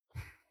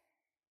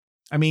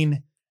 I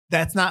mean,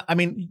 that's not. I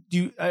mean,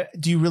 do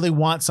you really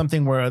want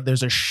something where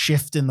there's a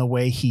shift in the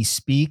way he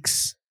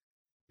speaks?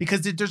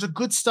 Because there's a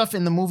good stuff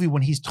in the movie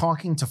when he's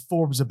talking to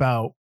Forbes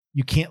about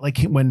you can't like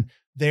when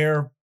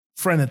their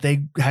friend that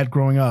they had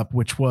growing up,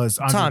 which was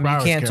Andre Tom, you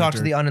Braugher's can't talk to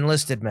character. the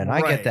unenlisted men. I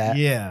Right, get that.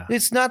 Yeah.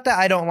 It's not that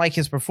I don't like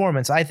his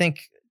performance. I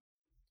think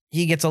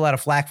he gets a lot of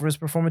flack for his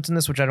performance in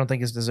this, which I don't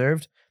think is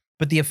deserved.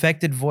 But the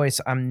affected voice,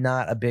 I'm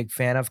not a big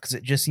fan of because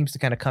it just seems to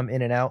kind of come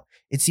in and out.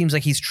 It seems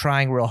like he's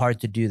trying real hard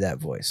to do that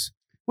voice,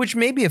 which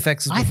maybe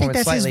affects his I performance think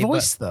that's slightly. his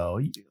voice, though.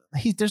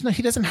 He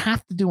doesn't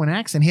have to do an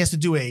accent. He has to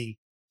do I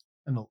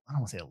don't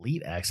want to say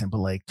elite accent, but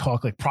like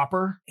talk like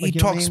proper. He Like,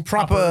 you know what I talks mean?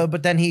 proper,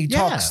 but then he Yeah.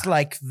 talks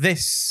like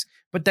this,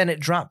 but then it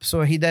drops.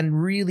 So he then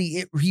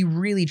he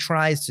really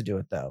tries to do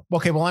it though.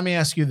 Okay, well, let me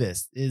ask you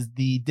this. Is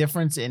the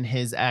difference in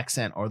his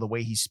accent or the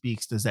way he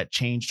speaks, does that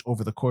change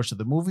over the course of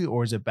the movie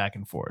or is it back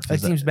and forth? It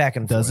seems back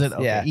and forth. Does it?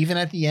 Okay. Yeah. Even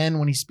at the end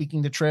when he's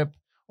speaking to Trip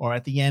or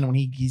at the end when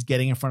he's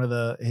getting in front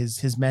of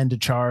his men to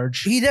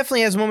charge? He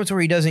definitely has moments where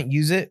he doesn't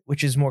use it,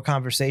 which is more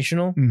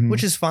conversational, Mhm.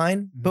 which is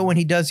fine. But when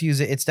he does use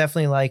it, it's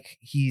definitely like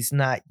he's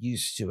not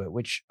used to it,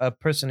 which a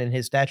person in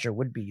his stature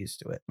would be used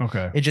to it.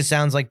 Okay. It just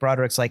sounds like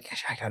Broderick's like,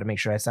 I got to make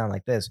sure I sound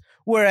like this.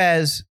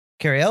 Whereas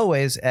Carrie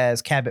Elways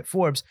as Cabot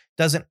Forbes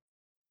doesn't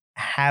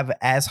have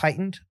as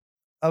heightened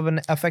of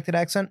an affected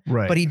accent,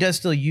 Right. but he does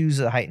still use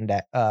a heightened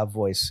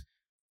voice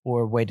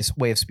or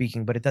way of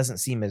speaking, but it doesn't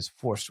seem as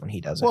forced when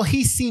he does it. Well,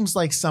 he seems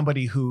like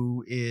somebody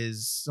who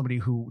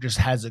just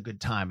has a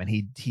good time and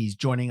he's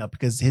joining up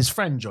because his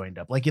friend joined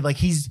up. Like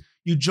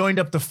you joined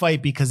up the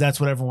fight because that's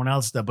what everyone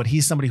else does. But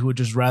he's somebody who would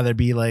just rather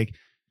be like,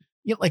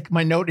 like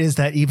my note is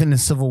that even in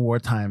Civil War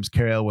times,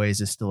 Carrie Elways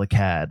is still a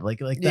cad. Like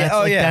that's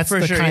that's for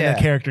the sure, kind yeah. of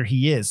character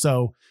he is.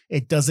 So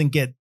it doesn't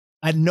get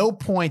at no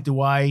point do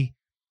I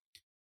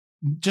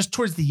just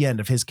towards the end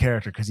of his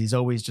character, because he's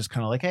always just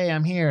kind of like, hey,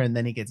 I'm here. And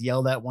then he gets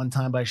yelled at one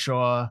time by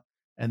Shaw.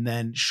 And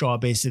then Shaw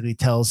basically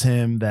tells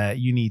him that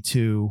you need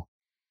to,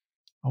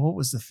 what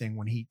was the thing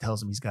when he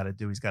tells him he's got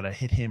to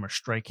hit him or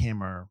strike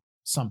him or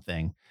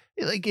something.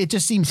 It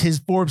just seems his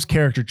Forbes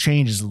character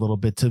changes a little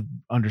bit to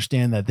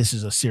understand that this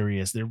is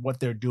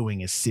what they're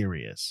doing is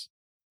serious.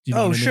 Do you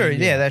know what I sure.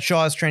 mean? Yeah. That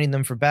Shaw is training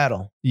them for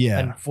battle. Yeah.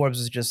 And Forbes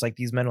is just like,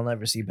 these men will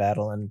never see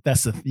battle. And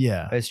That's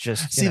yeah. it's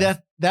just, See,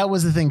 that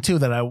was the thing too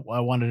that I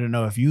wanted to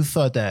know if you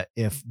thought that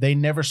if they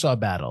never saw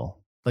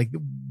battle, like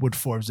would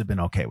Forbes have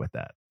been okay with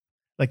that?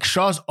 Like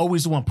Shaw's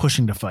always the one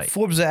pushing to fight.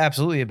 Forbes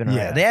absolutely have been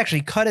Yeah. right. They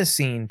actually cut a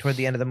scene toward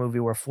the end of the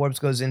movie where Forbes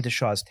goes into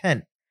Shaw's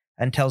tent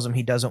and tells him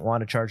he doesn't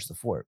want to charge the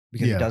fort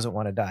because Yeah. he doesn't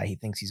want to die. He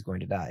thinks he's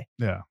going to die.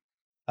 Yeah.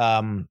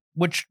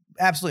 Which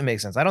absolutely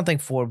makes sense. I don't think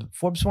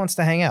Forbes wants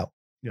to hang out.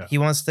 Yeah. He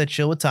wants to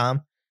chill with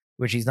Tom,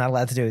 which he's not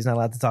allowed to do. He's not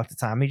allowed to talk to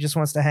Tom. He just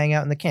wants to hang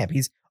out in the camp.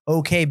 He's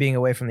okay being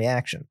away from the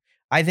action.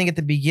 I think at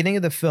the beginning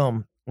of the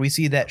film, we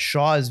see that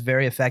Shaw is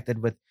very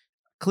affected with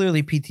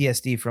clearly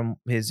PTSD from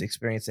his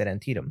experience at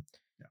Antietam.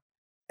 Yeah.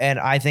 And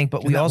I think,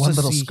 but And we that also one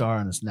little see scar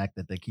on his neck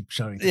that they keep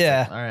showing.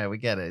 Yeah. All right, we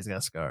get it. He's got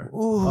a scar.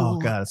 Ooh, Oh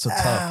god, it's so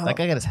tough. ow. That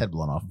guy got his head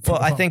blown off.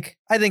 Well, I think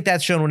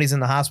that's shown when he's in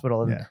the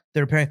hospital and Yeah.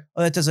 they're repairing.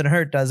 Oh, that doesn't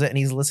hurt, does it? And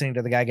he's listening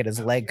to the guy get his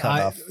leg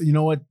cut off. You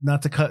know what?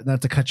 Not to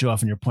cut you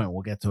off on your point.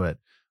 We'll get to it.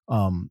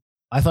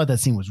 I thought that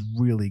scene was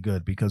really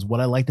good because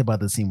what I liked about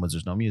the scene was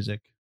there's no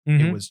music.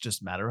 Mhm. It was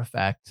just matter of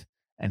fact,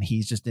 and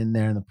he's just in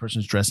there, and the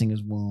person's dressing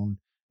his wound,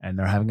 and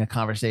they're having a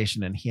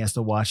conversation, and he has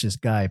to watch this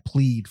guy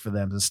plead for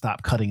them to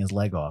stop cutting his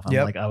leg off.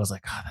 I was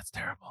like, oh, that's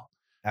terrible.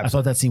 I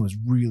thought that scene was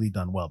really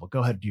done well. But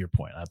go ahead to your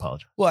point. I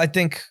apologize. Well, I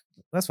think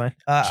that's fine.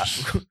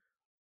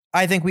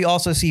 I think we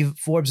also see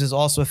Forbes is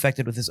also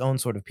affected with his own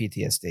sort of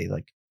PTSD,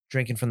 like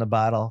drinking from the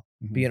bottle,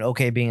 Mhm. being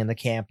okay being in the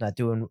camp,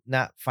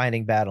 not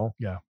finding battle.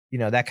 Yeah. You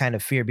know, that kind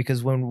of fear.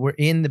 Because when we're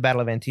in the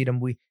Battle of Antietam,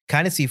 we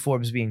kind of see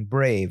Forbes being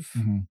brave.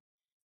 Mhm.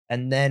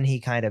 And then he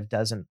kind of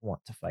doesn't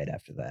want to fight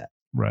after that.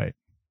 Right.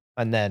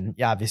 And then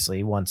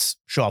obviously once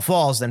Shaw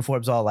falls, then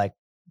Forbes all like,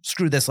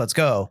 screw this, let's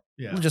go.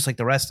 Yeah. Just like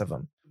the rest of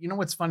them. You know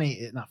what's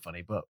funny? Not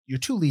funny, but your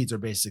two leads are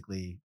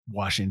basically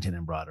Washington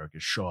and Broderick,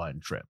 is Shaw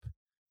and Tripp.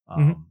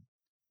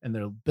 And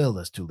they're billed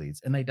as two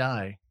leads, and they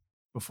die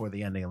before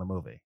the ending of the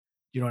movie.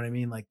 You know what I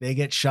mean? Like they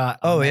get shot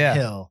on Oh, that yeah.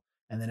 hill,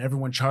 and then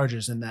everyone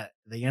charges, and that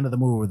the end of the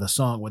movie with a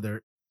song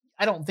where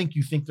I don't think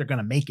you think they're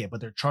gonna make it,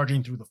 but they're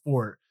charging through the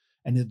fort,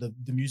 and the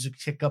music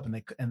kick up,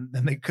 and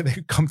then they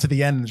come to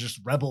the end, and there's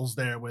just rebels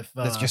there with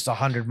There's just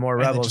 100 more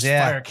and they rebels. just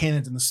Yeah. fire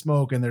cannons in the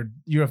smoke, and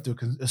you have to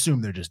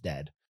assume they're just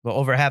dead. Well,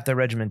 over half their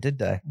regiment did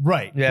die.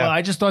 Right. Yeah. Well,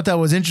 I just thought that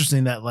was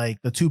interesting that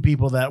like the two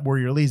people that were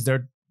your leads, they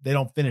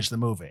don't finish the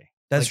movie.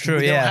 That's Like, true.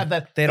 They Yeah. don't have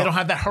that. They don't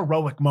have that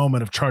heroic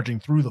moment of charging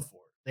through the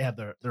fort. They have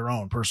their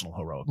own personal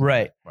heroic.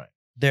 Right. Right.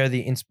 They're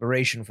the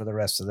inspiration for the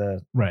rest of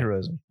the Right.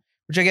 heroism,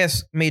 which I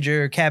guess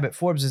Major Cabot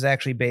Forbes is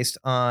actually based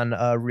on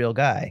a real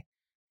guy.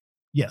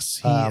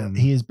 Yes. Um,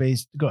 He is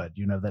based. Good.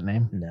 You know that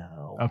name?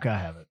 No. Okay, I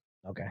have it.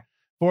 Okay.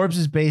 Forbes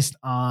is based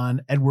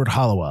on Edward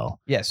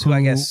Hollowell, Yes. Who I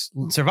Who- guess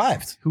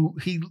survived. who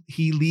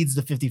he leads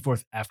the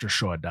 54th after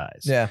Shaw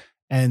dies. Yeah.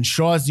 And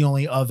Shaw is the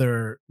only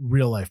other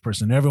real life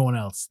person. Everyone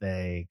else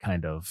they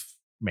kind of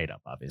made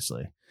up,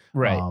 obviously.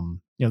 Right.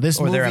 This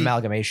or movie, their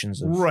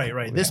amalgamations of. Right.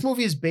 Yeah. This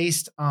movie is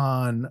based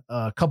on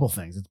a couple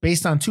things. It's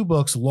based on two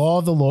books: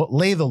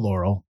 Lay the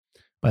Laurel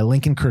by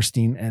Lincoln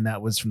Kirstein, and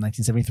that was from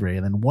 1973,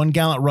 and then One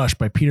Gallant Rush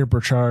by Peter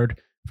Burchard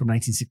from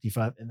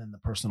 1965, and then the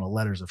personal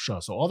letters of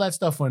Shaw. So all that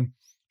stuff when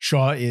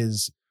Shaw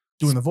is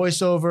doing the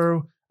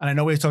voiceover. And I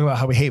know we talk about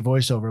how we hate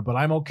voiceover, but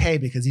I'm okay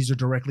because these are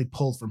directly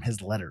pulled from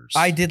his letters.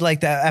 I did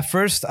like that. At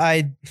first,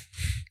 my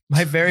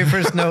very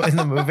first note in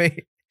the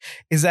movie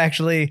is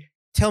actually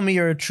tell me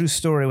you're a true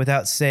story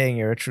without saying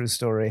you're a true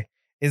story.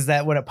 Is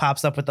that when it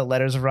pops up with the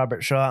letters of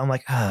Robert Shaw? I'm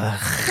like,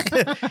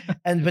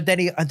 but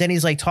then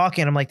he's like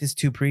talking. I'm like, this is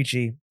too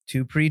preachy.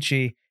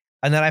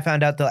 And then I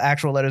found out the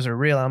actual letters are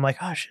real. And I'm like,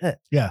 oh shit.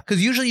 Yeah.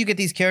 Because usually you get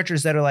these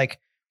characters that are like,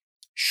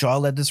 Shaw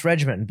led this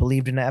regiment and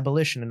believed in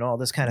abolition and all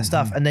this kind of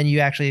stuff. And then you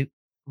actually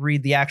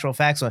read the actual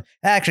facts on.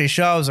 Actually,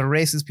 Shaw was a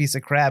racist piece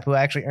of crap who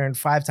actually earned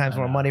 5 times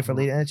more money for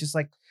leading. And it's just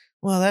like,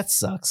 well, that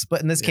sucks.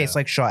 But in this case,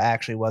 like Shaw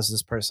actually was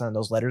this person and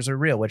those letters are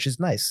real, which is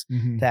nice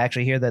to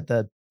actually hear that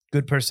the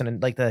good person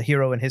and like the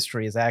hero in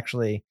history is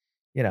actually,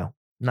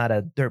 not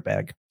a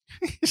dirtbag.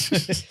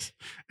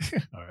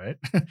 All right.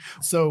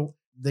 So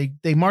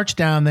they march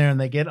down there and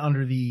they get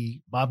under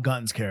the Bob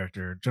Gunton's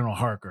character, General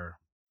Harker.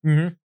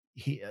 Mm-hmm.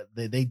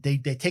 They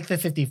take the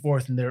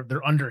 54th and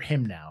they're under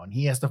him now, and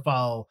he has to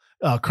follow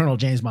Colonel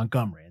James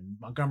Montgomery, and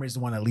Montgomery is the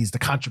one that leads the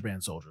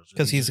contraband soldiers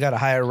because he's got a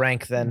higher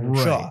rank than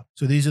right. Shaw.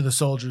 So these are the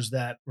soldiers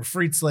that were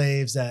freed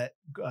slaves. That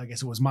I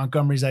guess it was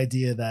Montgomery's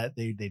idea that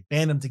they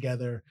band them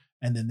together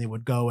and then they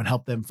would go and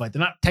help them fight.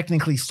 They're not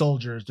technically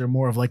soldiers; they're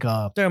more of like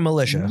they're a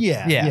militia.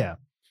 Yeah.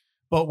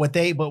 But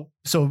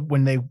so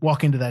when they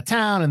walk into that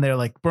town and they're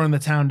like burn the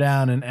town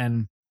down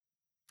and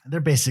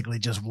they're basically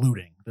just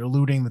looting. They're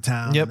looting the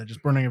town. Yep. And they're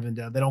just burning everything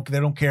down. They don't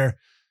care.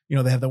 They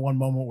have that one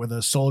moment where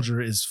the soldier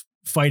is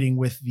fighting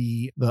with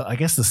the I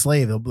guess the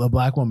slave, the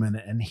black woman,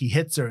 and he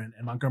hits her, and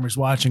Montgomery's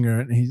watching her,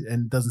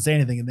 and doesn't say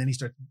anything, and then he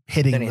starts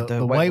hitting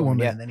the white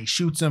woman, and then he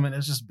shoots him, and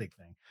it's just a big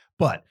thing.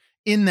 But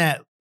in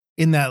that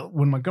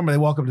when Montgomery, they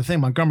walk up to the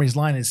thing, Montgomery's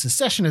line is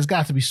secession has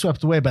got to be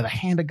swept away by the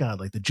hand of God,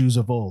 like the Jews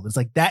of old. It's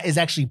like that is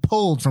actually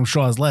pulled from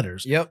Shaw's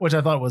letters, which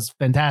I thought was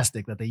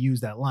fantastic that they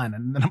used that line.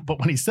 And then, but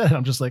when he said it,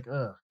 I'm just like,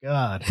 oh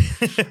God.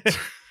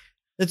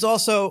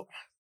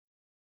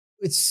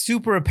 It's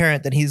super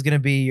apparent that he's going to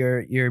be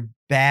your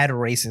bad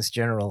racist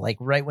general, like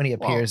right when he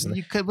appears.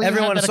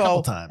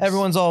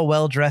 Everyone's all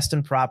well dressed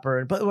and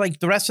proper, but like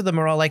the rest of them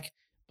are all like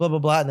blah blah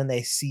blah, and then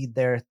they see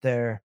their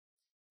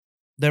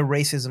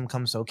racism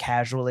come so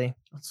casually.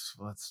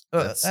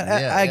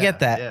 I get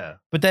that. Yeah.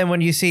 But then when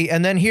you see,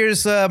 and then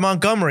here's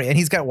Montgomery, and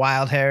he's got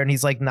wild hair, and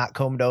he's like not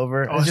combed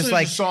over. Oh, it's just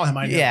like saw him.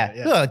 I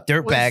know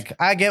dirtbag.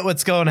 I get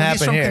what's going to happen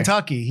he's from here.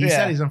 Kentucky. He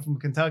said he's from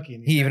Kentucky.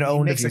 And he even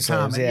owned a makes few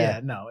slaves.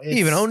 He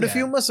even owned a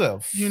few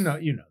myself. You know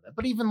that.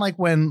 But even like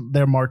when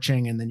they're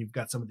marching, and then you've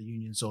got some of the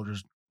Union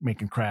soldiers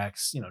making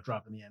cracks,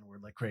 dropping the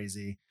N-word like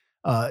crazy,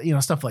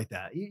 stuff like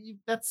that.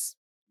 That's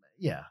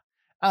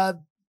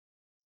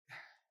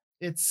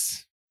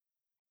it's.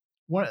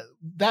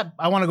 That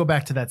I want to go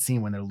back to that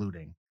scene when they're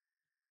looting,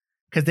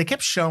 because they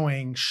kept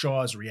showing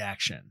Shaw's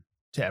reaction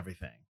to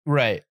everything,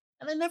 right?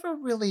 And they never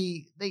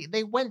really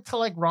they went to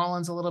like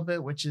Rollins a little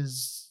bit, which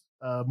is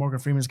Morgan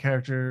Freeman's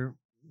character.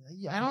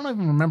 I don't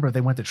even remember if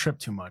they went to Trip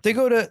too much. They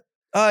go to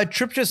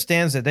Trip just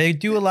stands it. They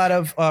do a lot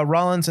of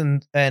Rollins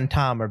and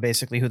Tom are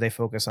basically who they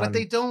focus on, but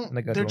they don't.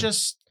 They're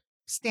just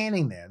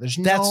standing there.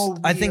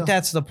 I think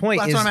that's the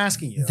point. That's what I'm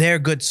asking you. They're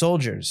good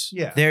soldiers.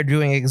 Yeah, they're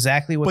doing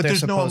exactly what they're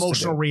supposed to do. But there's no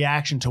emotional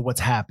reaction to what's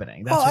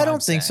happening. Well, I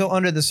don't think so.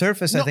 Under the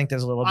surface, I think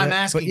there's a little bit. I'm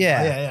asking. But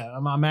yeah.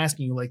 I'm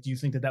asking you. Like, do you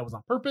think that was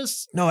on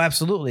purpose? No,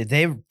 absolutely.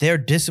 They're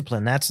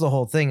disciplined. That's the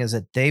whole thing. Is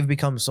that they've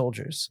become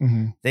soldiers.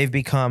 Mm-hmm. They've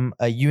become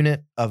a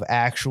unit of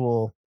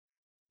actual,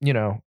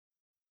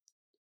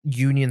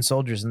 Union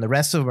soldiers, and the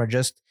rest of them are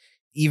just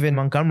even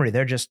Montgomery.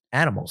 They're just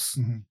animals.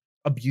 Mm-hmm.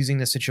 Abusing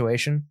the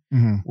situation,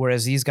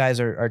 whereas these guys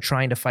are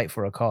trying to fight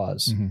for a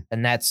cause,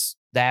 and that's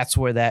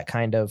where that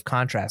kind of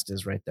contrast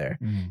is right there.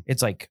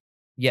 It's like,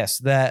 yes,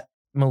 that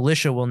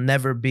militia will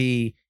never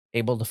be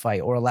able to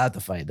fight or allowed to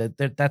fight.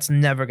 That's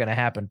never going to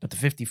happen. But the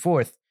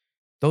 54th,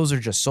 those are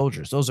just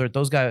soldiers. Those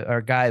guys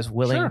are guys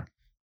willing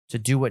to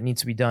do what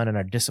needs to be done and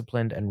are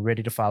disciplined and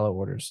ready to follow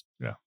orders.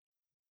 Yeah.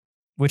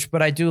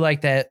 But I do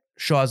like that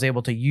Shaw is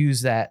able to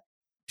use that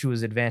to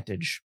his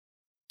advantage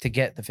to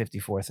get the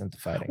 54th into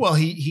fighting. Well,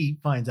 he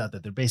finds out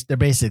that they're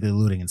basically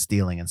looting and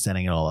stealing and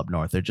sending it all up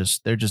north. They're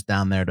just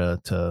down there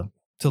to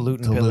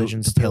loot and pillage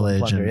and to steal and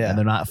pillage, plunder, and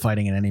they're not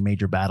fighting in any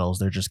major battles.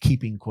 They're just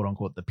keeping quote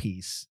unquote the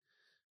peace.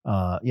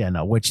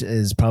 Which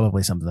is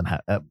probably something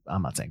that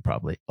I'm not saying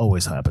probably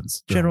always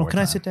happens. General, can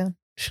I sit down?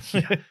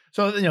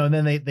 So and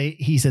then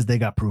he says they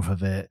got proof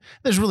of it.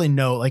 There's really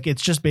no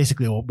it's just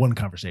basically one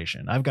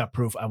conversation. I've got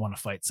proof. I want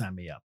to fight. Sign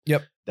me up.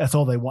 Yep. That's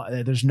all they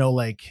want. There's no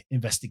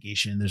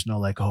investigation. There's no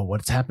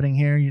what's happening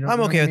here.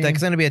 I'm okay with that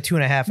because then it'll be a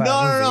 2.5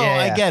 hour movie. No,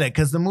 I get it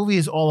because the movie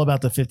is all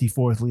about the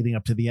 54th leading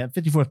up to the end.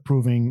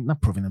 54th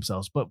not proving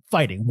themselves, but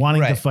fighting,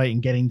 wanting to fight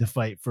and getting to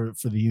fight for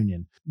the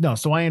Union. No,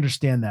 so I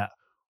understand that.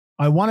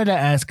 I wanted to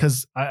ask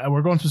because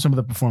we're going through some of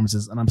the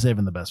performances and I'm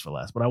saving the best for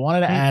last, but I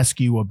wanted to ask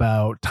you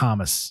about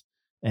Thomas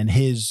and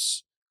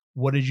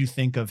what did you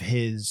think of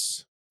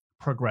his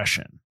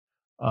progression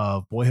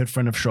of boyhood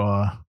friend of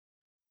Shaw?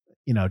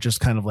 Just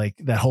kind of like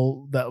that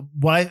whole go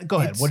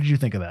ahead. What did you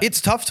think of that? It's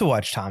tough to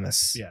watch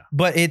Thomas. Yeah.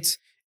 But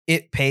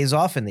it pays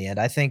off in the end.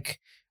 I think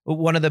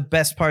one of the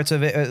best parts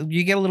of it,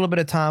 you get a little bit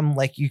of Tom,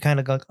 like you kind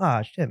of go,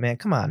 oh shit, man,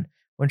 come on.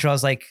 When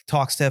Charles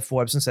talks to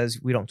Forbes and says,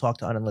 we don't talk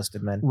to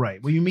unenlisted men.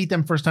 Right. Well, you meet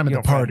them first time at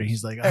the party.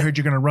 He's like, I heard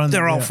you're going to run.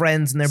 They're all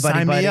friends and they're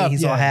buddy.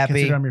 He's all happy.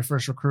 Consider I'm your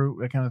first recruit,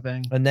 that kind of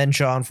thing. And then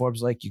Shaw and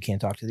Forbes you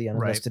can't talk to the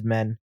unenlisted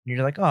men. And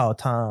you're like, oh,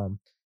 Tom.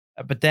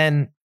 But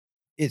then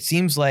it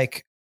seems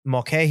like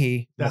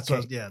Mulcahy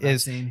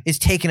is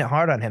taking it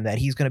hard on him that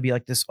he's going to be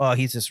like this. Oh,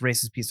 he's this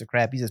racist piece of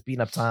crap. He's just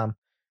beating up Tom.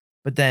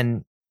 But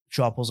then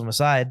Shaw pulls him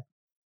aside,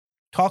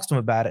 talks to him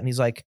about it. And he's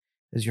like,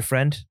 is your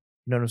friend?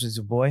 You notice he's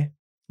a boy?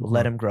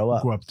 Let him grow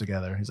up. Grow up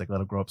together. He's like, let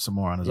him grow up some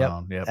more on his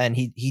own. Yep. And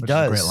he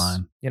does. Great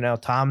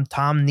line.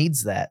 Tom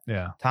needs that.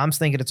 Yeah. Tom's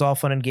thinking it's all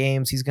fun and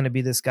games. He's going to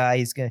be this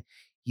guy.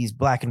 He's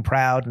black and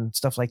proud and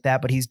stuff like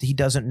that. But he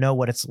doesn't know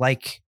what it's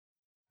like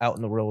out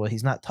in the real world.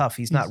 He's not tough.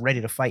 He's not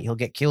ready to fight. He'll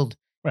get killed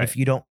if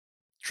you don't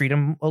treat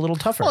him a little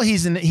tougher. Well,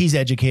 he's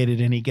educated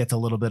and he gets a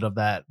little bit of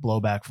that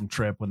blowback from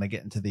Trip when they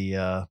get into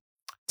the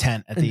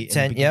tent at the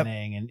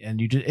beginning.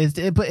 And you just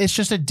it's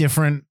just a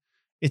different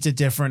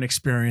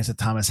experience that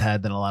Thomas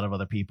had than a lot of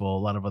other people,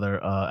 a lot of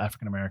other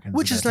African Americans.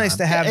 Which is nice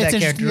to have that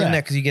character in there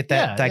because you get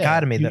that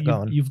dichotomy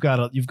going. You've got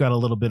a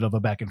little bit of a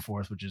back and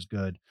forth, which is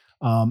good.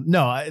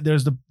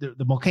 There's the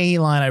Mulcahy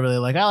line I really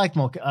like.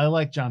 I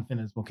like John Finn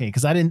as Mulcahy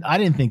because I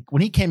didn't think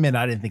when he came in,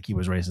 I didn't think he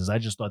was racist. I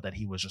just thought that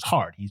he was just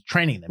hard. He's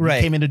training them. He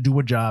came in to do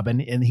a job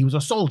and he was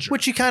a soldier.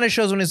 Which he kind of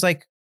shows when he's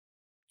like,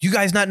 you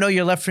guys not know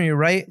your left from your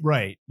right?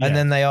 Right. And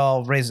then they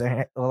all raise their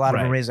hand. A lot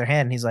of them raise their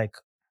hand and he's like,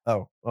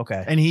 oh,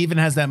 okay. And he even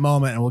has that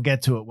moment, and we'll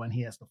get to it, when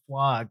he has to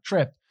flog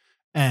Trip,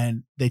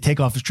 and they take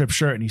off his Trip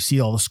shirt, and you see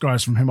all the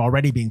scars from him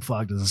already being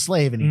flogged as a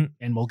slave. And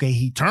and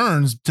Mulcahy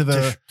turns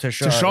to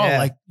Shaw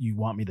like, you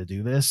want me to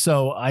do this?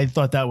 So I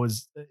thought that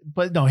was,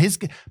 but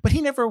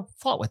he never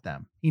fought with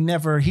them.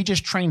 He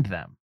just trained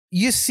them.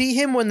 You see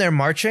him when they're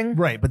marching,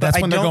 right? But that's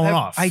when they're going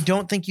off. I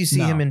don't think you see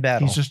him in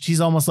battle.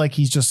 He's almost like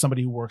he's just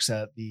somebody who works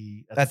at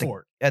the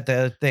fort, at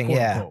the thing,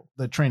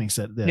 the training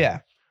set. Yeah.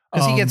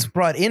 Because he gets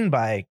brought in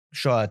by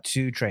Shaw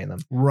to train them.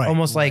 Right.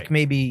 Almost like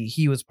maybe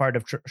he was part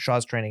of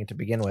Shaw's training to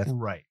begin with.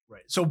 Right.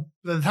 So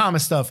the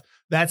Thomas stuff,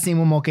 that scene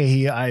with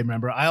Mulcahy, I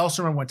remember. I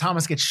also remember when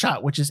Thomas gets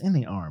shot, which is in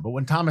the arm, but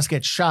when Thomas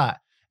gets shot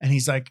and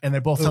he's like, and they're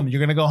both telling him, you're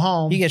going to go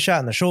home. He gets shot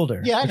in the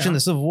shoulder. Yeah. Which in the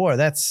Civil War,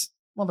 that's.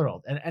 Well, they're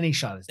old. And he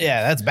shot his dad.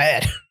 Yeah, that's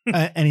bad.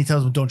 And he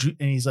tells him, don't you?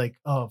 And he's like,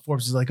 oh,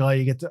 Forbes is like, oh,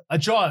 you get to.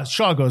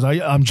 Shaw goes,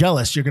 I'm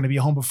jealous. You're going to be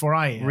home before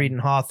I am. Reading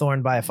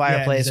Hawthorne by a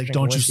fireplace. He's like,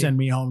 don't you send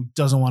me home. He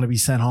doesn't want to be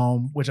sent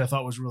home, which I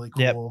thought was really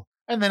cool.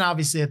 Yep. And then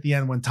obviously at the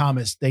end, when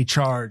Thomas, they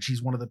charge,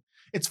 he's one of the.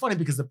 It's funny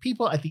because the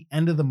people at the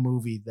end of the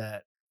movie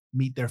that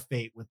meet their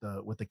fate with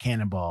the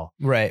cannonball,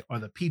 right, are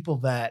the people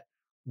that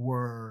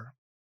were.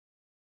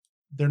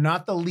 They're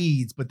not the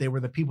leads, but they were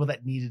the people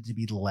that needed to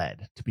be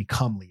led to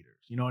become leaders.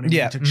 You know what I mean?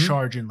 Yeah. To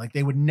charge in. Like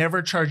they would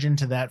never charge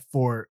into that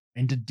fort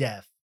into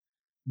death,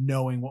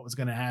 knowing what was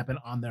going to happen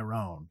on their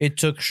own. It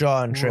took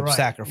Shaw and Tripp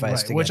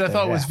sacrifice to which get I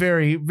thought there, was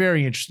very,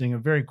 very interesting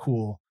and very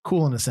cool.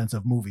 Cool in the sense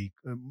of movie,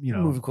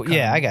 movie cool.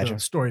 Yeah, I got you.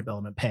 Story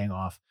element paying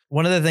off.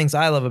 One of the things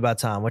I love about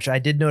Tom, which I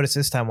did notice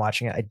this time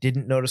watching it, I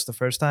didn't notice the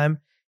first time,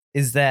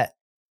 is that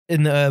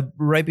in the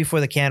right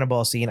before the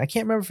cannonball scene, I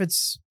can't remember if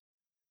it's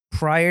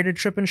prior to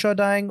Tripp and Shaw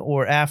dying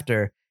or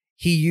after,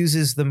 he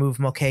uses the move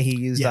Mulcahy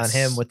used on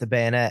him with the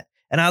bayonet.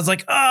 And I was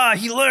like,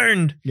 he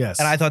learned. Yes.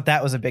 And I thought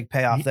that was a big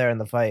payoff there in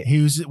the fight. He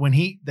uses when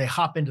they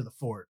hop into the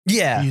fort.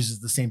 Yeah. He uses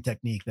the same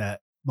technique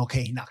that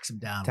Mulcahy knocks him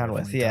down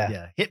with.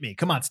 Yeah. Hit me.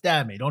 Come on,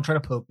 stab me. Don't try to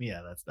poke me.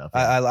 Yeah, that stuff.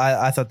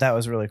 I thought that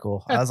was really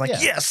cool. I was like,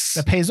 yes.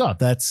 That pays off.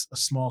 That's a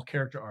small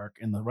character arc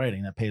in the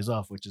writing that pays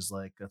off, which is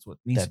like, that's what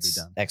needs to be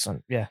done.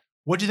 Excellent. Yeah.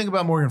 What do you think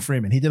about Morgan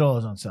Freeman? He did all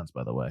his own stunts,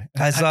 by the way.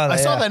 I saw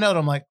that note.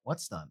 I'm like,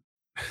 what stunt?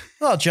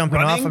 Well, jumping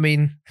off. I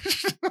mean,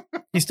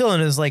 he's still in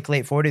his late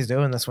 40s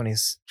doing this when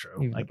he's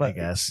true. I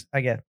guess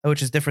I get,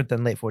 which is different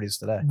than late 40s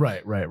today.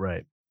 Right.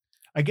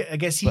 I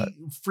guess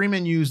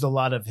Freeman used a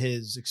lot of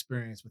his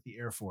experience with the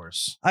Air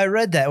Force. I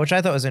read that, which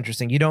I thought was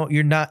interesting.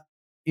 You're not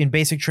in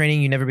basic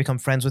training. You never become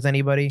friends with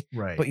anybody,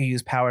 Right. but you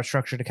use power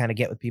structure to kind of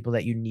get with people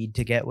that you need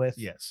to get with.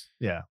 Yes.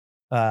 Yeah.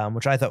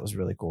 Which I thought was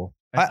really cool.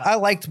 I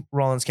liked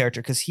Roland's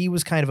character because he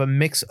was kind of a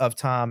mix of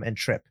Tom and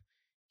Trip.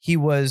 He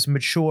was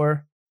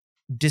mature,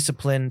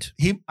 disciplined.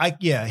 He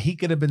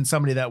could have been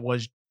somebody that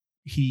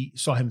he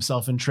saw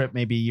himself in Trip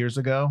maybe years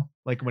ago,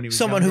 like when he was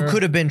Someone younger. who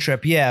could have been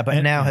Trip,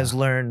 but now has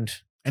learned.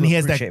 And he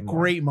has that appreciate more.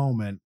 great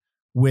moment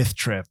with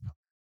Trip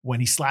when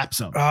he slaps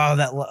him.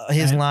 Oh,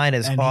 his line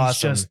is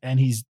awesome.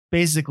 He's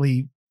been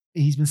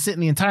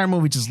sitting the entire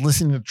movie just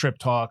listening to Trip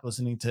talk,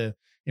 listening to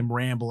him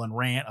ramble and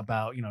rant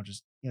about,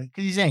 because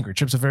he's angry.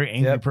 Trip's a very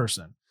angry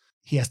person.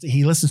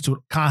 He listens to it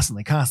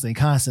constantly.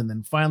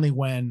 And finally,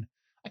 when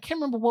I can't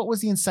remember what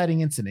was the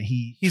inciting incident.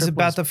 He's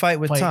about to fight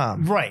with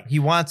Tom. Right. He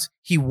wants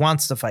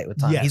to fight with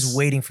Tom. Yes. He's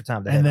waiting for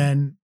Tom to hit and him.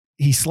 then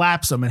he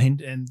slaps him,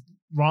 and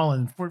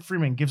Roland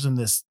Freeman gives him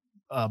this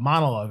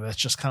monologue that's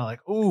just kind of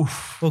like,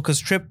 oof. Well, because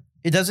Trip,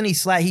 he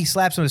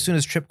slaps him as soon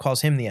as Trip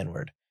calls him the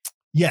N-word.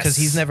 Yes. Because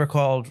he's never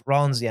called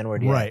Rollins the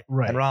N-word yet.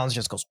 Right. And Rollins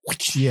just goes,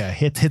 whoosh. Yeah,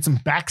 hits him,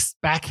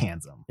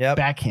 backhands him. Yep.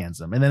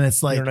 Backhands him. And then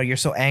it's like, you're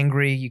so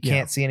angry, you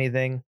can't see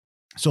anything.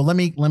 So let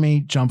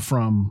me jump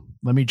from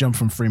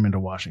Freeman to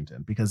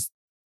Washington, because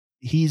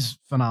he's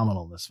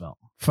phenomenal in this film.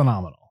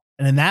 Phenomenal.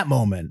 And in that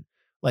moment,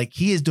 like,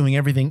 he is doing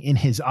everything in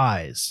his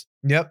eyes.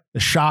 Yep. The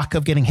shock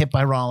of getting hit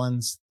by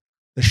Rollins,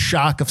 the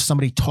shock of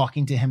somebody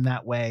talking to him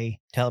that way,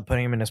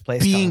 Putting him in his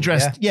place, being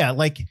dressed. Yeah.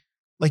 Like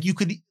you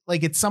could,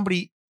 like, it's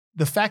somebody,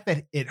 the fact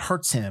that it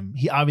hurts him,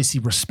 he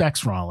obviously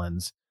respects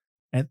Rollins.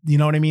 And you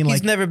know what I mean?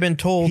 He's never been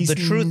told the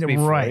truth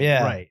before. Right.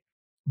 Yeah. Right.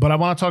 But I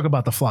want to talk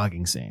about the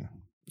flogging scene.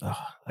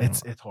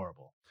 It's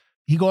horrible.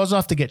 He goes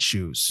off to get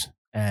shoes,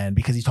 and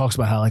because he talks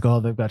about how, like, oh,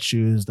 they've got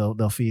shoes,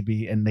 they'll feed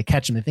me, and they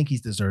catch him. They think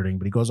he's deserting,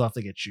 but he goes off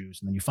to get shoes,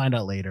 and then you find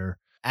out later,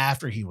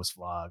 after he was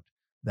flogged,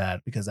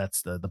 that because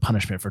that's the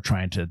punishment for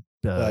trying to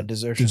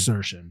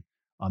desertion,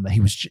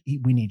 that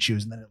we need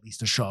shoes, and then at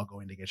least a Shaw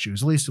going to get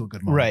shoes, at least to a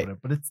good moment. Right.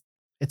 But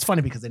it's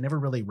funny because they never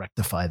really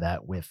rectify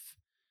that with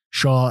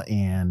Shaw,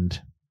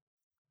 and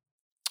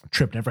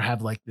Trip never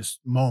have like this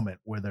moment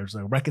where there's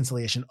a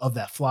reconciliation of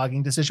that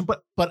flogging decision,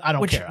 but I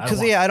don't care.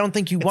 Because I don't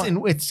think you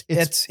want.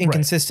 It's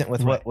inconsistent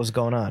with what was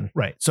going on.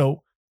 Right.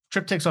 So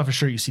Trip takes off his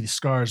shirt. You see the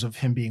scars of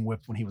him being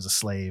whipped when he was a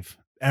slave.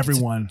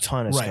 Everyone,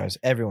 ton of scars.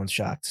 Everyone's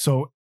shocked.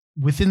 So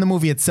within the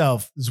movie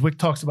itself, Zwick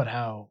talks about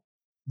how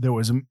there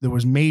was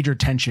major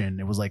tension.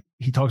 It was like,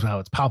 he talks about how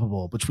it's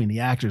palpable between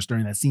the actors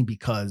during that scene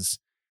because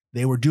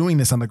they were doing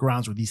this on the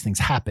grounds where these things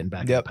happened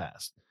back in the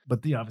past.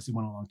 But they obviously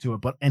went along to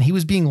it. And he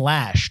was being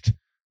lashed.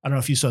 I don't know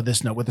if you saw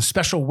this note, with a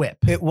special whip.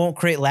 It won't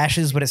create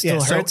lashes, but it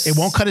still hurts. It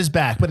won't cut his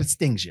back, but it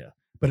stings you.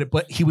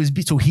 But he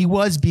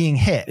was being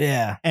hit.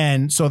 Yeah.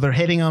 And so they're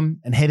hitting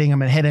him.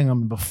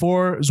 And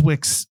before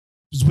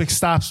Zwick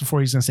stops,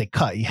 before he's going to say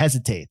cut, he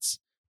hesitates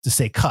to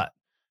say cut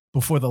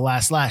before the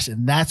last lash.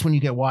 And that's when you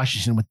get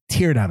Washington with a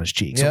tear down his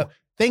cheek. Yep. So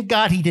thank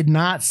God he did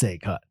not say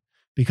cut,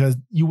 because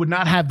you would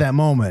not have that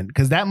moment.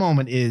 Because that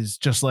moment is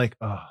just like,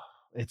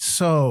 there's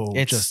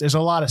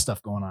a lot of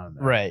stuff going on in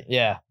there. Right.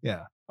 Yeah.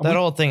 Yeah. That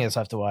whole thing is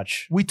tough to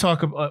watch. We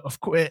talk about, of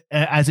course,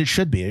 as it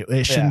should be.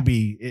 It shouldn't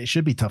be. It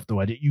should be tough to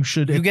watch. You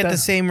get the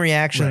same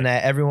reaction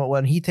that everyone,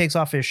 when he takes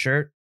off his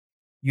shirt,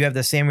 you have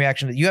the same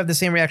reaction. You have the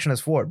same reaction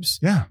as Forbes.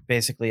 Yeah.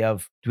 Basically, do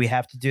we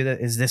have to do that?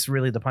 Is this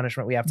really the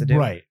punishment we have to do?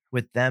 Right.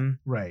 With them?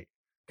 Right.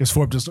 Because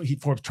Forbes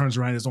turns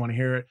around, doesn't want to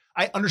hear it.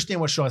 I understand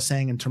what Shaw is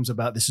saying in terms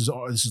about this is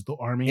the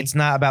army. It's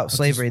not about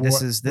slavery.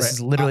 This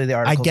is literally the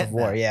Articles of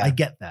War. Yeah. I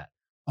get that.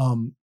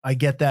 I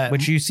get that.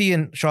 Which you see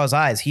in Shaw's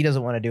eyes. He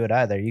doesn't want to do it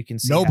either. You can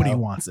see nobody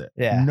wants it.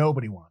 Yeah.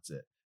 Nobody wants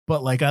it.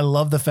 But like, I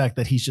love the fact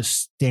that he's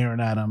just staring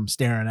at him.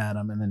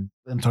 And then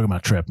I'm talking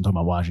about Trip. I'm talking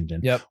about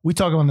Washington. Yep. We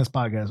talk on this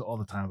podcast all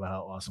the time about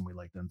how awesome we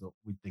like Denzel.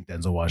 We think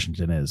Denzel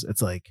Washington is.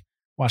 It's like,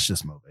 watch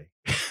this movie.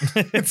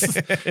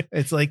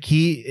 it's like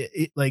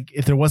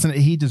if there wasn't,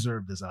 he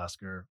deserved this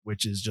Oscar,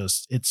 which is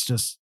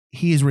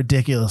he is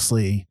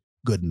ridiculously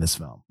good in this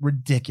film.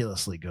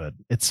 Ridiculously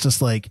good. It's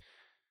just like,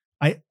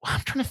 I'm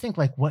trying to think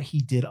like what he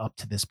did up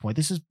to this point.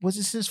 Was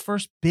this his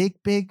first big?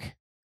 Because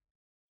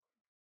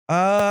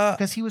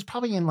he was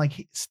probably in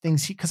like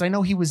things. Because I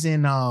know he was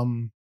in. I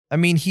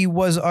mean, he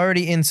was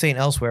already in St.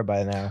 Elsewhere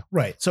by now,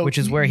 right? So which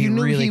is where he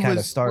really kind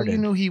of started. Well,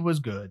 you knew he was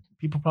good.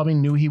 People probably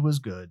knew he was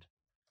good.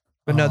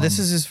 But no, this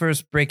is his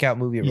first breakout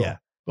movie role. Yeah,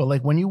 but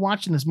like when you're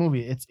watching this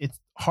movie, it's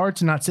hard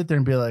to not sit there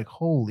and be like,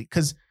 holy,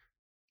 because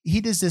he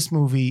does this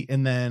movie,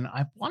 and then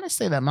I want to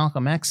say that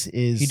Malcolm X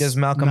is. He does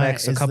Malcolm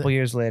X a couple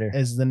years later.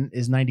 Is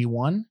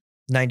 91?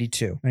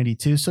 92.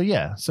 92. So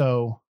yeah.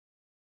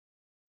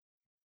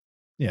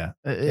 Yeah.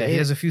 He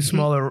has a few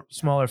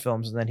smaller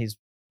films, and then he's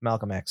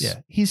Malcolm X.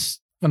 Yeah. He's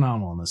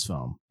phenomenal in this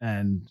film.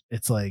 And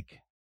it's like,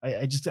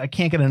 I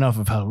can't get enough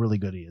of how really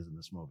good he is in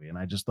this movie. And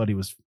I just thought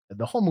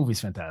the whole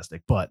movie's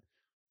fantastic. But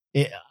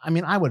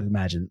I would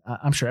imagine,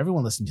 I'm sure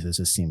everyone listening to this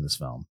has seen this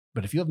film.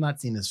 But if you have not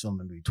seen this film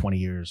in maybe 20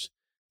 years,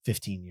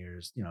 15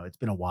 years, it's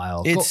been a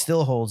while. It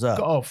still holds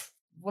up.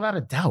 without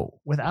a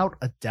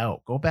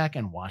doubt, go back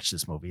and watch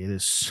this movie. It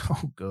is so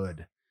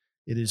good.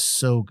 It is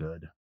so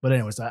good. But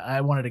anyways,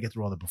 I wanted to get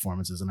through all the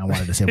performances, and I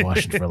wanted to say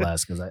Washington for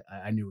last because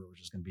I knew it was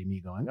just going to be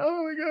me going,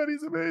 oh my God,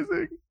 he's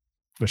amazing.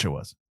 Which it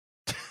was.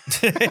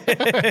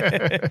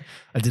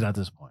 I did not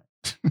disappoint.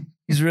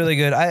 He's really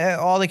good.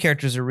 All the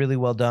characters are really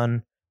well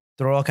done.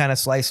 They're all kind of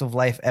slice of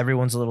life.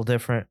 Everyone's a little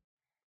different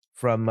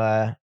from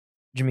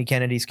Jimmy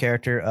Kennedy's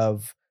character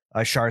of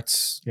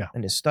Sharts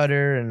and his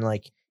stutter. And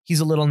like,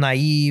 he's a little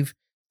naive.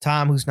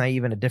 Tom, who's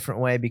naive in a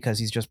different way because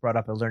he's just brought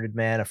up a learned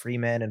man, a free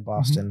man in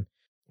Boston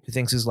who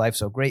thinks his life's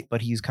so great,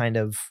 but he's kind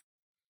of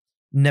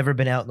never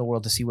been out in the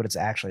world to see what it's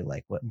actually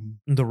like, what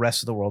the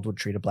rest of the world would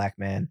treat a black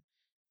man.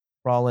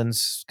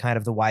 Rollins, kind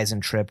of the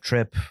wizened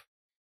Trip.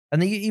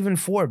 And then even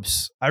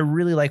Forbes. I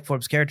really like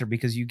Forbes' character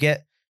because you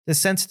get the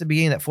sense at the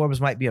beginning that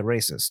Forbes might be a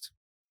racist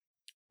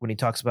when he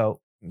talks about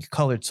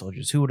colored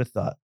soldiers. Who would have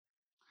thought?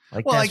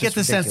 Like, well, I get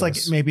the sense like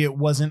maybe it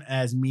wasn't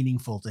as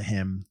meaningful to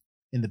him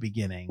in the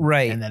beginning,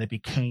 right? And then it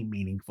became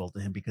meaningful to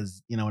him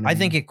because, you know what I mean? I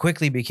think it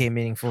quickly became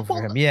meaningful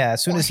for him. Yeah,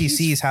 as soon as he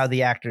sees how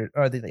the actor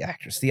or the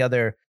actress, the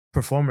other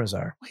performers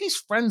are. Well, he's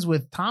friends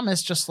with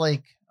Thomas, just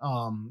like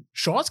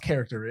Shaw's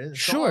character is.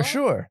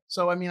 Sure.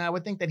 So I mean, I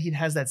would think that he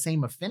has that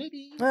same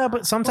affinity. Yeah,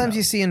 but sometimes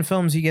you see in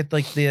films you get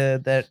like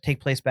that take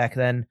place back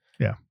then.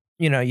 Yeah,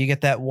 you know, you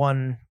get that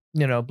one,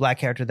 you know, black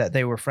character that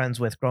they were friends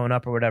with growing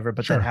up or whatever,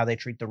 but then how they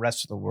treat the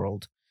rest of the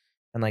world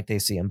and like they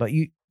see him. But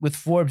with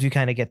Forbes, you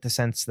kind of get the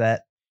sense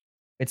that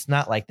it's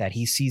not like that.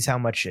 He sees how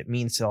much it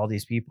means to all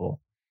these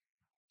people.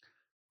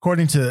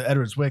 According to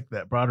Edward Zwick,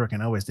 that Broderick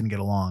and Elwes didn't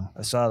get along.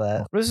 I saw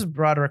that. This is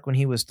Broderick when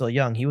he was still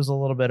young. He was a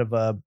little bit of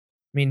I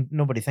mean,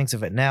 nobody thinks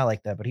of it now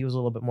like that, but he was a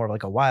little bit more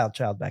like a wild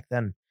child back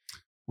then.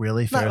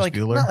 Really? Ferris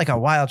Bueller? Not like a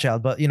wild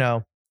child, but, you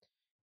know,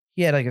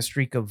 he had like a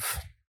streak of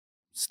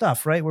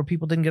stuff, right? Where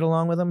people didn't get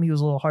along with him. He was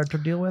a little hard to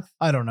deal with.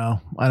 I don't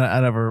know. I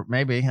never,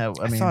 maybe. I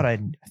mean, thought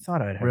I'd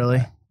heard really?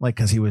 That. Like,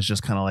 because he was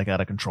just kind of like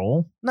out of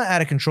control? Not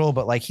out of control,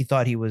 but like he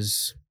thought he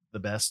was the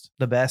best.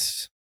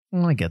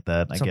 Well, I get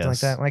that. Something like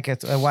that. Like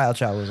a wild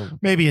child was.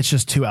 Maybe it's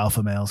just two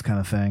alpha males kind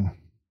of thing,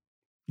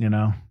 you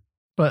know?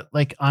 But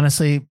like,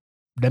 honestly,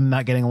 them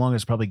not getting along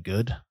is probably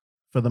good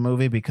for the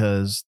movie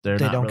because they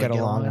don't really get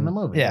along in the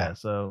movie. Yeah.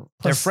 So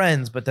they're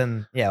friends, but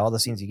then, all the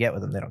scenes you get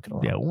with them, they don't get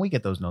along. Yeah. When we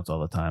get those notes all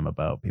the time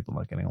about people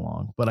not getting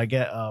along. But I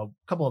get a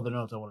couple of the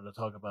notes I wanted to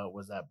talk about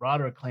was that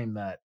Broderick claimed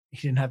that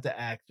he didn't have to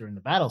act during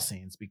the battle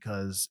scenes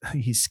because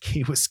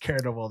he was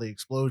scared of all the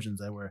explosions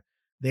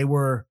they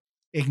were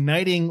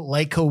igniting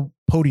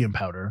lycopodium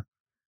powder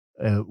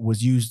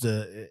was used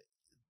to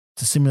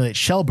simulate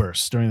shell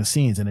bursts during the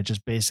scenes, and it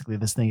just basically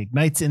this thing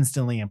ignites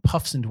instantly and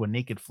puffs into a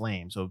naked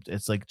flame. So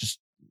it's like just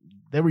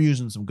they were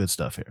using some good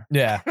stuff here.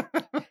 Yeah,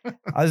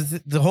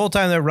 the whole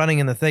time they're running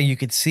in the thing, you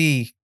could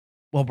see.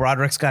 Well,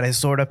 Broderick's got his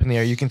sword up in the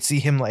air. You can see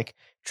him like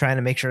trying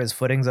to make sure his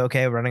footing's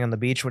okay, running on the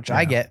beach, which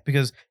I get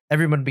because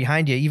everyone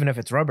behind you, even if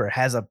it's rubber,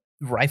 has a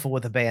rifle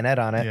with a bayonet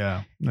on it.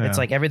 Yeah. It's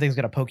like everything's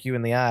gonna poke you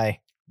in the eye.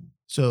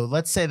 So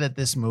let's say that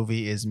this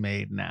movie is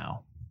made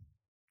now.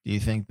 Do you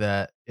think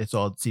that it's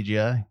all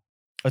CGI?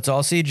 It's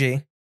all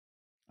CG.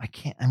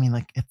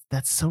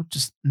 That's so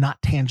just not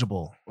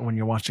tangible when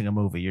you're watching a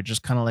movie. You're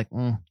just kind of like,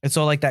 It's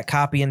all like that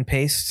copy and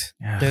paste.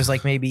 Yeah. There's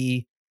like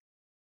maybe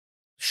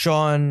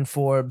Sean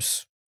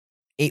Forbes,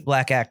 8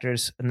 black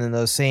actors, and then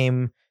those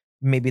same,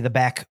 maybe the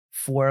back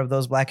 4 of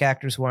those black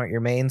actors who aren't your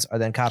mains are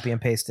then copy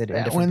and pasted. In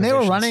different when they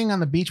positions. were running on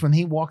the beach, when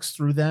he walks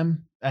through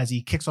them as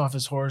he kicks off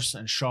his horse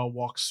and Shaw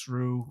walks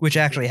through. Which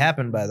actually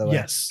happened, by the way.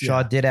 Yes.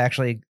 Shaw did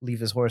actually leave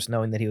his horse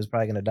knowing that he was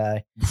probably going to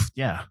die.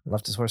 Yeah.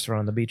 Left his horse thrown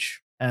on the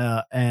beach.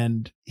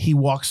 And he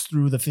walks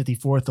through the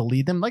 54th to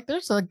lead them. Like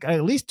there's like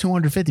at least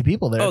 250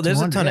 people there. Oh,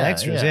 there's a ton of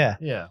extras.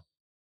 Yeah.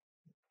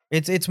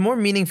 It's more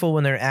meaningful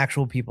when there are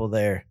actual people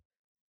there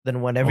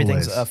than when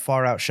everything's a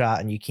far out shot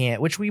and you can't,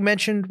 which we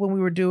mentioned when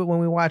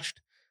we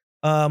watched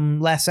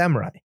Last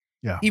Samurai.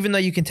 Yeah. Even though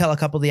you can tell a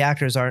couple of the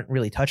actors aren't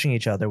really touching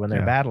each other when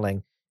they're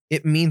battling,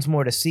 it means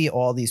more to see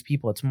all these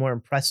people. It's more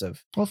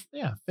impressive. Well,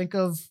 yeah. Think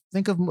of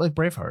like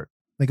Braveheart.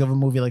 Think of a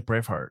movie like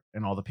Braveheart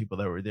and all the people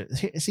that were there.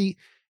 See,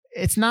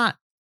 it's not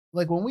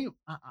like when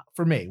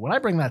for me, when I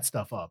bring that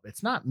stuff up,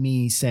 it's not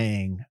me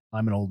saying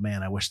I'm an old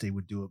man. I wish they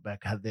would do it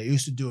back how they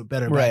used to do it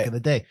better back in the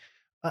day.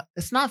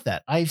 It's not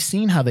that. I've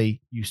seen how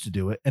they used to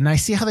do it and I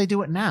see how they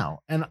do it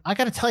now. And I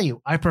got to tell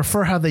you, I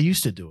prefer how they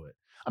used to do it.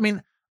 I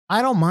mean,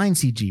 I don't mind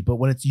CG, but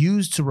when it's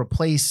used to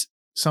replace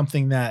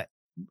something that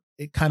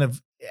it kind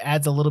of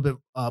adds a little bit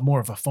more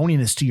of a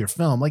phoniness to your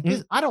film, like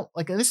I don't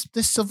like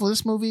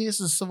this movie. This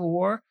is Civil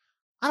War.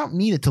 I don't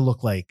need it to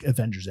look like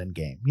Avengers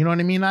Endgame. You know what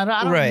I mean? I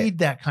don't need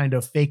that kind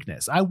of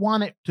fakeness. I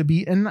want it to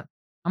be, and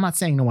I'm not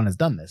saying no one has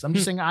done this. I'm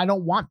just saying I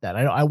don't want that.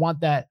 I want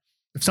that.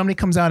 If somebody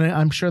comes out, and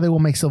I'm sure they will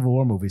make Civil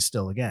War movies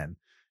still again.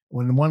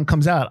 When one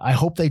comes out, I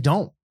hope they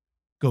don't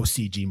go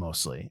CG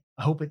mostly.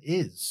 I hope it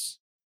is,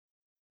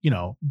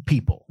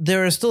 people.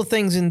 There are still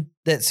things in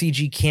that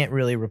CG can't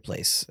really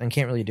replace and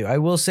can't really do. I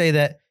will say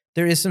that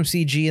there is some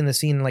CG in the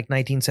scene in like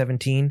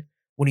 1917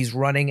 when he's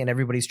running and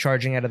everybody's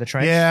charging out of the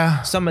trench.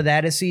 Yeah. Some of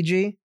that is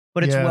CG.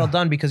 but it's Yeah. well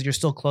done because you're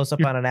still close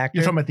up on an actor.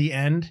 You're talking about the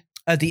end.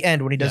 At the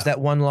end when he does Yeah. that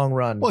one long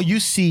run. Well, you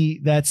see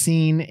that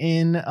scene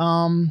in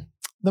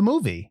the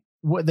movie.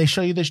 What they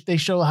show you, they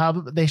show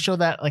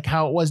that like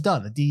how it was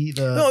done. The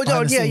no,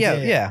 behind the yeah,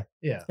 scenes.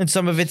 yeah. And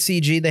some of it's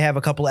CG. They have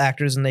a couple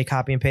actors and they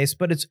copy and paste,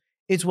 but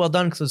it's well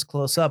done because it's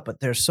close up. But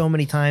there's so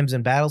many times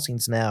in battle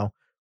scenes now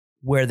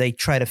where they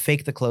try to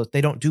fake the close.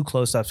 They don't do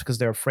close ups because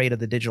they're afraid of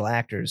the digital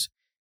actors.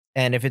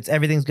 And if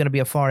everything's going to be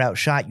a far out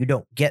shot, you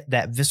don't get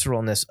that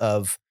visceralness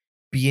of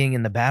being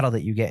in the battle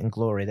that you get in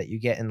Glory, that you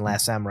get in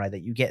Last Samurai,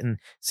 that you get in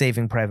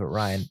Saving Private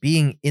Ryan.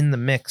 Being in the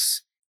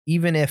mix,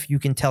 even if you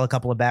can tell a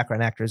couple of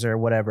background actors or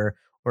whatever,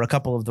 or a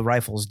couple of the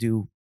rifles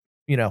do,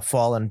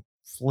 fall and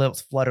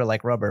flutter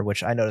like rubber,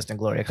 which I noticed in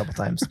Glory a couple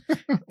times.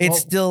 It's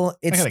still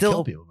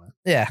kill people, man.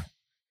 Yeah,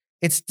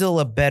 it's still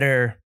a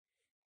better,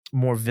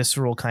 more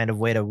visceral kind of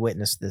way to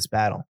witness this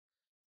battle,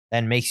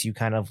 and makes you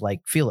kind of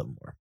like feel it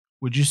more.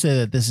 Would you say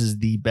that this is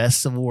the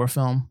best Civil War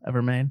film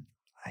ever made?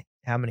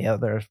 How many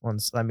other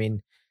ones? I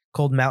mean,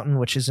 Cold Mountain,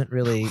 which isn't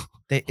really,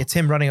 it's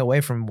him running away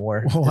from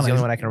war. It's the only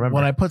one I can remember.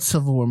 When I put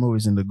Civil War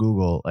movies into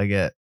Google, I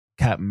get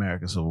Captain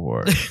America Civil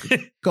War.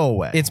 Go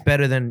away. It's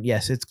better than,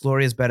 it's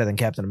Glory is better than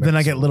Captain America. Then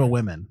I get Civil Little War.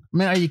 Women. I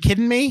mean, are you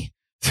kidding me?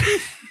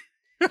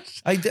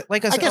 I said, I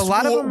guess a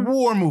lot war, of them.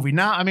 war movie.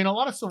 Now, I mean, a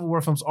lot of Civil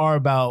War films are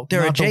about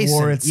They're not the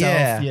war adjacent,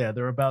 itself. yeah.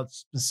 They're about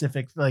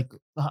specific, like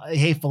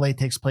Hateful Eight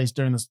takes place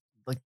during this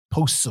like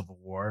post Civil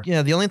War.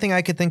 Yeah, the only thing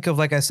I could think of,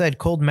 like I said,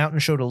 Cold Mountain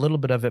showed a little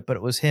bit of it, but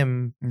it was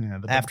him. Yeah,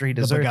 After he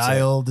the deserts it.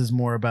 Beguiled is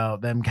more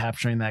about them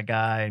capturing that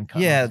guy and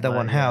cutting Yeah, his the leg,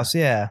 one yeah. house.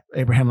 Yeah.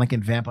 Abraham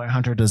Lincoln Vampire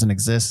Hunter doesn't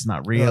exist. It's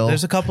not real.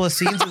 There's a couple of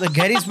scenes that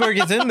Gettysburg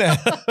is in there.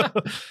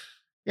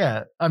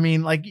 Yeah, I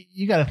mean, like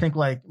you got to think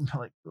like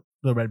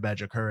the Red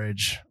Badge of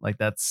Courage, like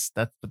that's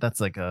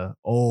like a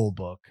old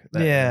book.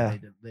 Yeah.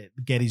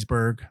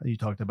 Gettysburg that you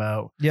talked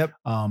about. Yep.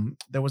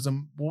 There was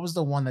what was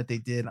the one that they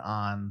did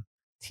on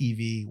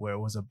TV where it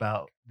was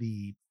about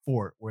the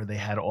fort where they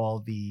had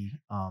all the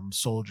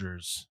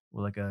soldiers,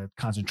 with like a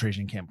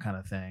concentration camp kind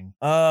of thing.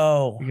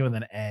 Oh. You go with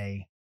an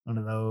A, one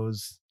of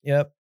those.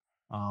 Yep.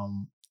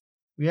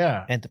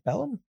 Yeah,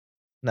 Antebellum?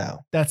 No.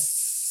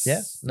 that's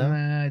No?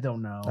 I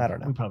don't know. I don't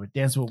know. We probably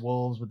Dance with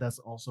Wolves, but that's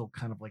also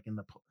kind of like in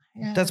the.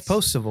 Yeah, That's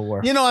post Civil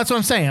War. You know, that's what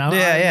I'm saying. Yeah.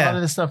 A lot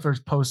of this stuff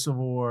is post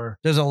Civil War.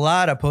 There's a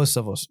lot of post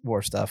Civil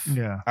War stuff.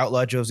 Yeah,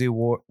 Outlaw Josie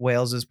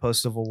Wales is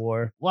post Civil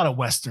War a lot of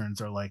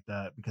westerns are like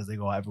that because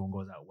everyone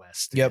goes out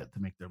west to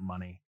make their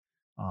money.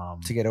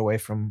 to get away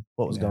from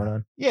what was going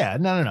on. Yeah,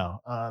 no.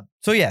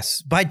 So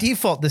yes, by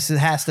default, this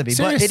has to be,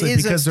 but it Seriously,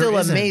 is because there still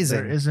isn't- amazing.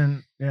 There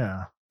isn't.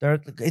 Yeah.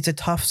 It's a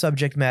tough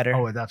subject matter.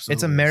 Oh, it absolutely.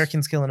 It's is.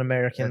 Americans killing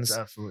Americans. It's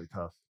absolutely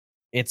tough.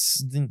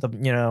 It's the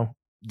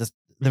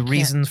can't-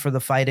 reasons for the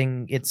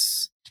fighting.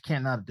 It's You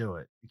can't not do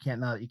it. You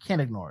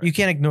can't ignore it. you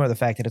can't ignore the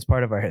fact that it's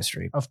part of our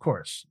history. Of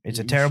course, It's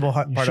a You terrible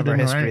should- you part of should our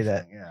ignore history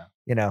that- anything, yeah.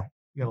 You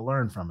You got to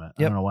learn from it. I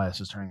Yep. don't know why this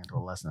is turning into a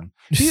lesson.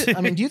 Do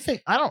you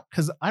think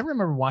because I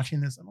remember watching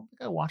this. I don't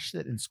think I watched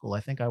it in school. I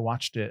think I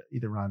watched it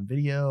either on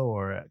video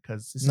or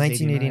because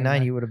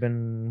 1989, you would have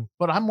been.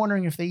 But I'm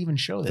wondering if they even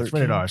show this. 13,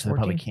 Rated R, so they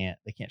probably 14? can't.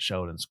 They can't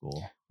show it in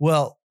school.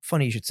 Well,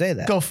 funny you should say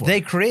that. Go for They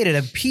it. created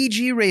a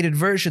PG-rated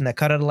version that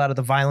cut out a lot of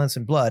the violence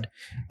and blood.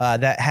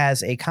 That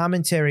has a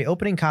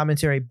opening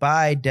commentary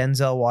by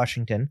Denzel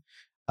Washington,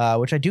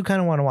 which I do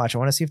kind of want to watch. I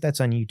want to see if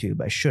that's on YouTube.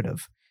 I should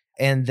have.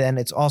 And then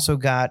it's also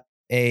got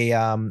a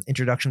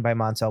introduction by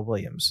Montel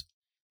Williams.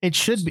 It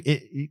should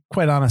be.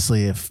 Quite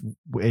honestly, if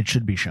it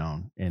should be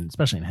shown,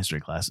 especially in history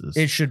classes.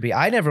 It should be.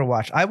 I never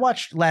watched. I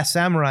watched Last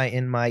Samurai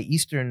in my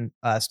Eastern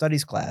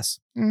Studies class,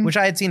 Mm. which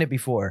I had seen it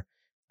before.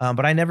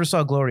 But I never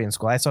saw Glory in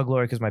school. I saw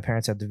Glory because my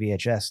parents had the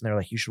VHS, and they're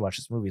like, "You should watch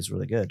this movie. It's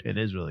really good." It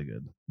is really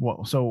good.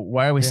 Well, so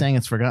why are we Yeah. saying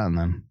it's forgotten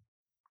then?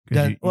 'Cause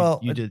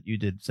That- you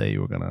did say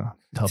you were gonna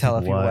tell Tell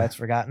people why it's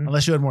forgotten.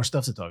 Unless you had more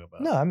stuff to talk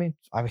about. No, I mean,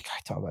 I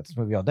talk about this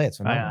movie all day. It's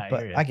phenomenal, I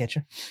but hear ya. I get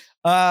you.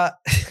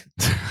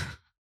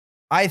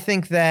 I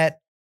think that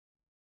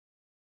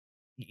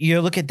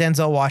you look at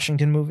Denzel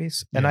Washington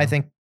movies, and I Yeah.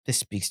 think this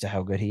speaks to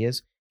how good he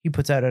is. He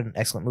puts out an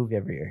excellent movie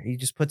every year. He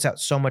just puts out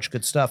so much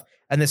good stuff,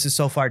 and this is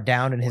so far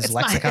down in his It's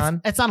lexicon.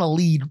 Not, it's not a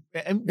lead.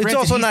 It's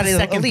also not a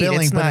lead.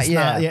 It's not-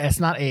 It's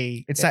not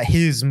a. It's not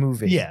his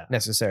movie, Yeah.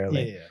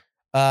 necessarily.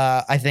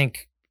 Yeah. I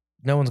think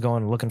no one's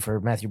going looking for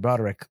Matthew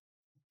Broderick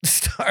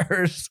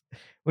stars,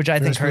 which I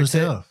think hurts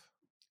it.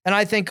 And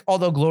I think,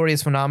 although Glory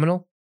is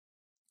phenomenal,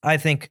 I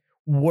think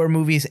war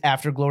movies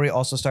after Glory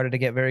also started to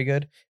get very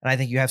good. And I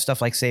think you have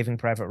stuff like Saving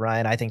Private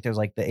Ryan. I think there's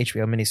like the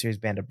HBO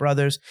miniseries Band of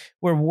Brothers,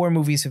 where war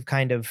movies have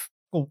kind of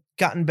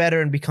gotten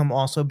better and become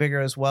also bigger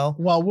as well.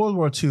 While World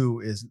War II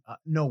is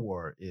no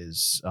war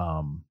is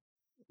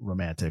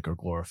romantic or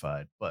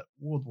glorified, but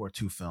World War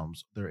II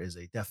films, there is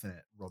a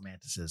definite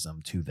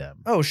romanticism to them.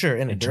 Oh, sure.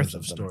 And in a terms dearth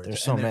of of them. stories.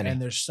 There's so many.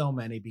 And there's so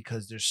many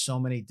because there's so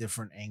many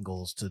different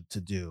angles to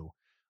do.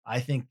 I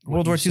think what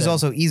World you War II is said-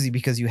 also easy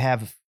because you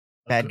have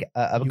a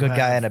you good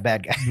guy have- and a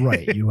bad guy.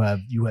 Right. You have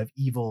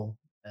evil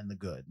and the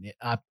good.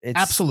 It's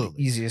Absolutely.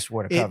 the easiest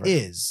war to It cover.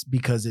 is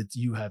because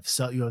you have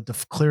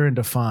clear and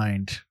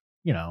defined,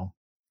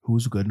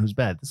 who's good and who's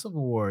bad. The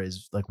Civil War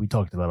is, like we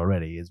talked about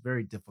already, is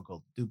very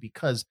difficult to do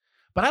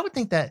but I would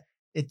think that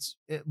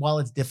while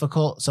it's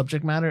difficult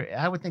subject matter,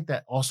 I would think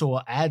that also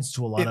adds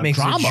to a lot of makes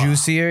drama. it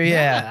juicier.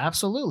 Yeah,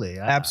 absolutely.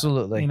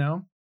 Absolutely.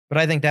 But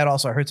I think that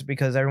also hurts it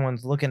because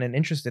everyone's looking and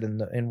interested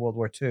in World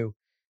War II.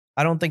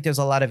 I don't think there's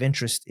a lot of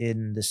interest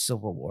in the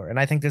Civil War. And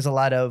I think there's a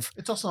lot of...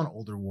 It's also an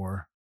older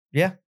war.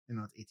 Yeah.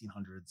 It's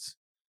 1800s.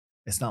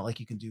 It's not like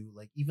you can do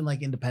even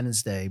like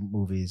Independence Day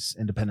movies,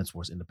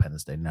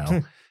 Independence Day,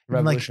 no.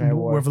 Revolutionary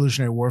War.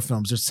 Revolutionary War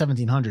films, there's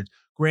 1700s.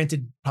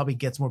 Granted, probably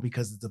gets more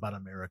because it's about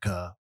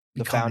America.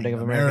 The founding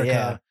of America.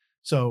 Yeah.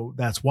 So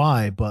that's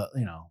why, but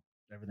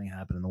everything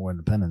happened in the War of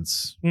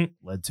Independence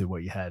led to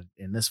what you had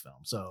in this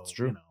film. So it's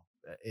true.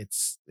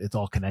 It's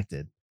all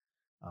connected.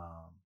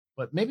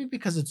 But maybe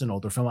because it's an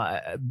older film,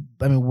 I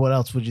mean, what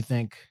else would you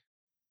think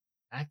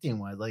acting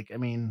wise?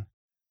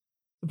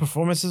 The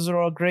performances are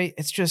all great.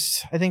 It's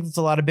just, I think it's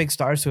a lot of big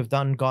stars who have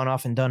gone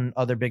off and done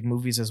other big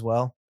movies as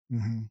well.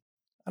 Mm-hmm.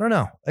 I don't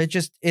know.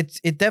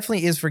 It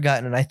definitely is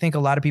forgotten. And I think a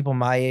lot of people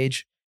my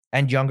age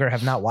and younger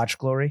have not watched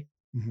Glory.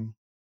 Mm-hmm.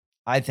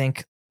 I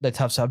think the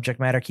tough subject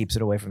matter keeps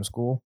it away from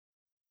school.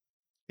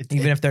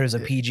 Even if there's a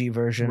PG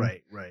version.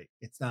 Right.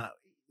 It's not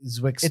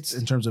Zwick's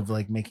in terms of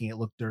like making it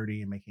look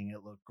dirty and making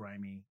it look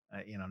grimy,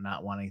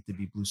 not wanting it to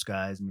be blue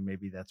skies. I mean,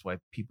 maybe that's why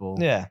people...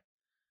 Yeah.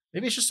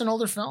 Maybe it's just an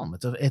older film.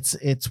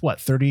 It's what,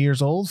 30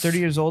 years old? 30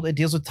 years old. It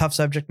deals with tough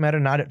subject matter,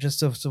 not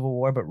just of Civil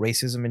War, but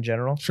racism in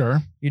general.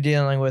 Sure. You're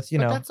dealing with,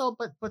 but that's all.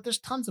 But there's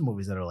tons of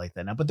movies that are like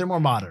that now. But they're more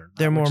modern.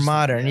 They're more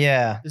modern.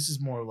 Yeah. This is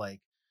more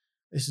like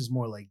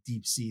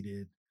deep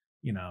seated,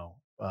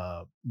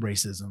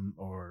 racism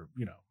or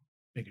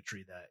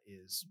bigotry that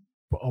is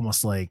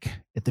almost like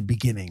at the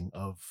beginning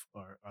of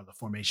or the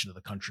formation of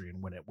the country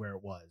and where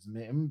it was. I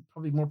mean,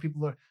 probably more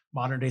people are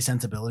modern day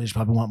sensibilities.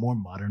 Probably want more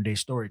modern day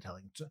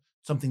storytelling,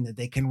 something that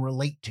they can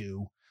relate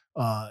to,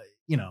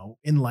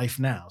 in life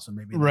now. So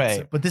maybe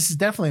right. But this is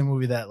definitely a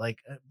movie that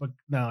but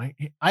now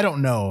I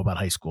don't know about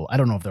high school. I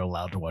don't know if they're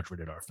allowed to watch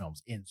rated R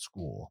films in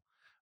school.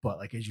 But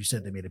like as you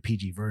said, they made a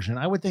PG version.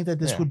 I would think that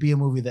this would be a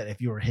movie that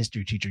if you were a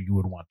history teacher, you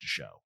would want to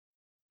show.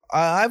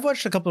 I've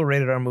watched a couple of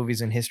rated R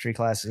movies in history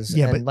classes.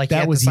 Yeah, and but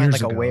that was sign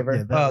years a ago. waiver.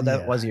 Yeah,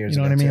 that was years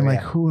ago. You know what I mean?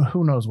 Too, like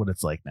who knows what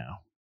it's like now?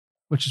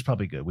 Which is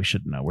probably good. We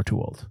shouldn't know. We're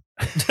too old.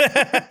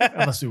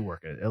 Unless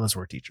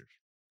we're teachers.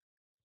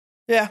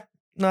 Yeah.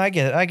 No, I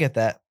get it. I get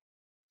that.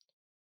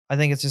 I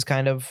think it's just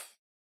kind of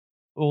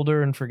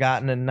older and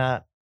forgotten and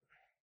not.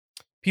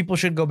 People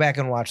should go back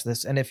and watch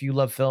this. And if you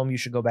love film, you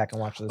should go back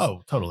and watch this.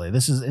 Oh, totally.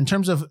 This is in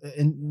terms of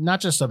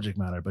not just subject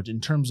matter, but in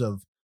terms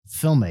of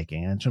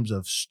filmmaking and in terms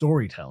of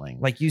storytelling.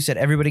 Like you said,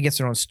 everybody gets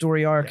their own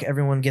story arc. Yeah.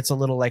 Everyone gets a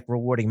little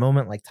rewarding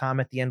moment, like Tom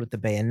at the end with the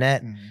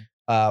bayonet.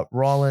 Mm-hmm.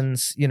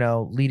 Rawlins,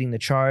 leading the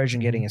charge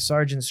and getting his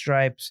sergeant's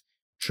stripes.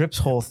 Tripp's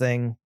whole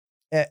thing.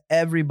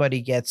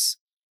 Everybody gets,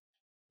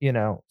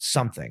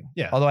 something.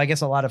 Yeah. Although I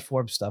guess a lot of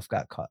Forbes stuff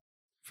got cut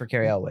for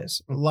Carrie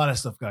Elways. A lot of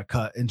stuff got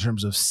cut in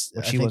terms of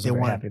which she wasn't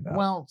very happy about.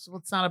 Well, so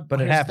it's not.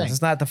 But it happens.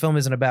 It's not. The film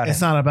isn't about him.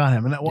 It's not about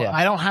him. And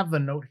I don't have the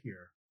note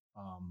here.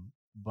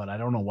 But I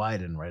don't know why I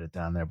didn't write it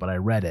down there, but I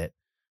read it,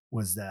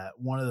 was that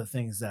one of the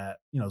things that,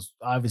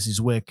 obviously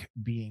Zwick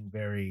being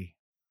very,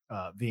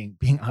 being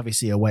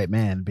obviously a white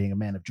man, being a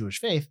man of Jewish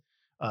faith,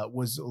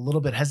 was a little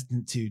bit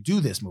hesitant to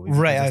do this movie.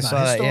 Right. I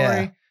saw that.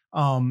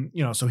 Story.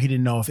 Yeah. So he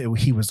didn't know if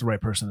he was the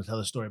right person to tell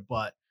the story,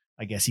 but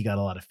I guess he got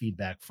a lot of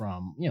feedback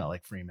from,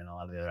 like Freeman, a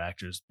lot of the other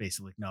actors,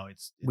 basically, no,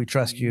 we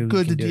trust you.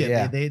 Good to do it.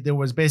 Yeah. There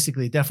was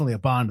basically definitely a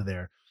bond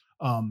there.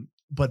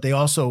 But they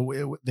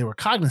also they were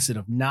cognizant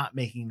of not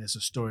making this a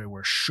story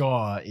where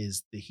Shaw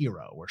is the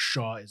hero, where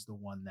Shaw is the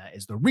one that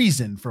is the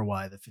reason for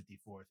why the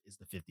 54th is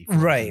the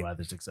 54th, right? And why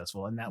they're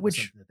successful, and that was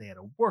something that they had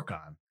to work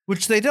on,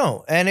 which they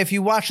don't. And if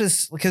you watch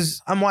this,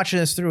 because I'm watching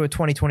this through a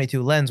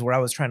 2022 lens, where I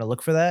was trying to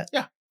look for that,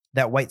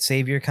 that white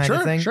savior kind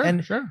of thing,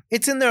 and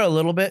it's in there a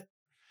little bit,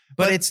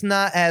 but it's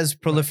not as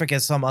prolific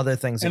as some other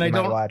things that you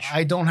might watch.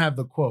 I don't have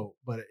the quote,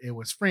 but it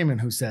was Freeman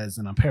who says,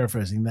 and I'm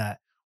paraphrasing that,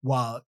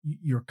 while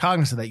you're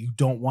cognizant that you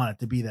don't want it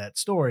to be that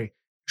story,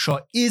 Shaw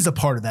is a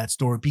part of that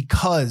story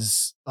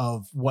because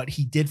of what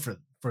he did for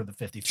the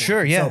 54th.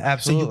 Sure, yeah,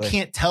 absolutely. So you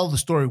can't tell the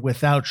story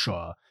without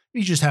Shaw.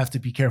 You just have to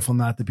be careful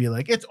not to be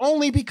like, it's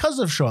only because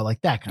of Shaw,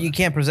 like that kind of. You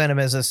can't present him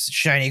as a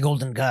shiny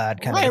golden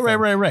god kind of thing.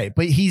 Right.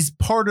 But he's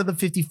part of the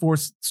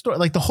 54th story.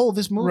 Like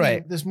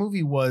this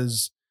movie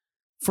was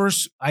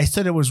first, I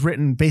said it was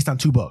written based on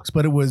 2 books,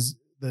 but it was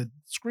the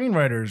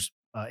screenwriters'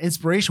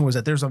 inspiration was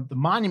that there's the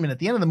monument at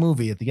the end of the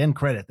movie, at the end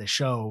credit, they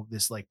show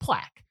this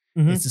plaque.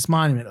 Mm-hmm. It's this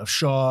monument of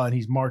Shaw, and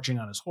he's marching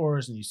on his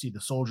horse, and you see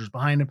the soldiers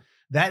behind him.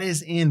 That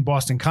is in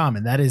Boston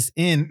Common. That is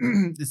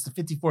it's the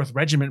 54th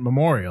Regiment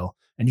Memorial,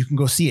 and you can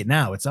go see it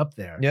now. It's up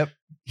there. Yep.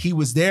 He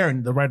was there,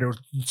 and the writer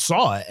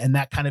saw it, and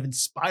that kind of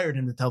inspired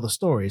him to tell the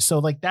story.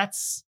 So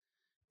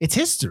it's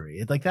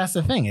history. That's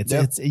the thing.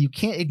 It's you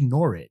can't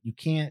ignore it. You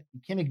can't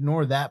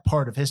ignore that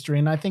part of history.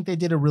 And I think they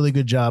did a really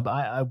good job.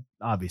 I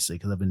obviously,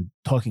 because I've been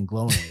talking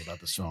glowingly about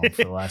this film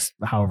for the last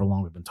however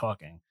long we've been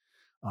talking.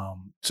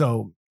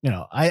 So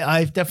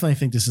I definitely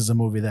think this is a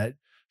movie that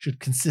should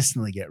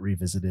consistently get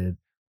revisited.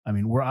 I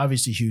mean, we're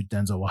obviously huge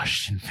Denzel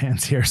Washington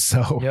fans here,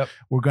 so Yep.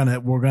 we're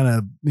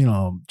gonna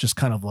just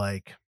kind of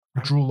like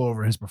drool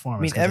over his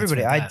performance. I mean, 'cause it's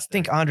everybody. I fantastic.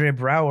 think Andre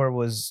Brower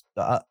was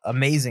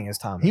amazing as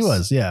Thomas. he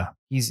was, yeah.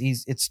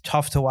 He's. It's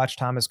tough to watch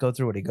Thomas go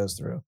through what he goes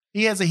through.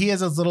 He has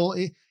a little.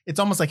 It's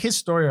almost like his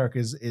story arc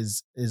is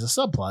a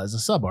subplot, is a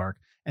sub arc,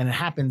 and it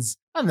happens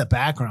not in the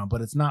background,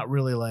 but it's not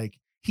really like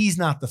he's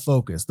not the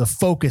focus. The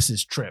focus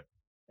is Tripp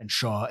and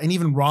Shaw, and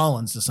even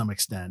Rollins to some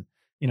extent.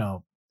 You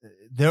know,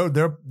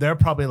 they're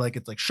probably like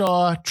it's like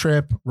Shaw,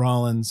 Tripp,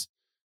 Rollins,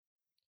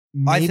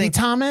 maybe think-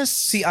 Thomas.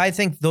 See, I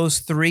think those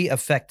three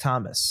affect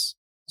Thomas.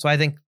 So I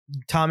think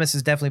Thomas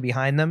is definitely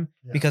behind them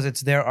because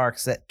it's their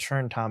arcs that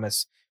turn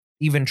Thomas.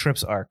 Even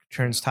Tripp's arc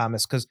turns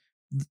Thomas because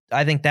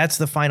I think that's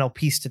the final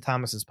piece to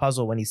Thomas's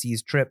puzzle when he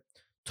sees Tripp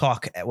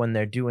talk when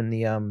they're doing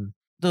the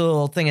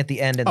little thing at the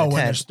end in the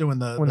when tent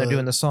they're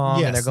doing the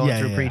song and they're going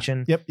through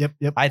preaching. Yep.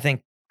 I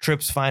think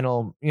Tripp's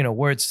final,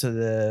 words to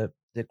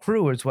the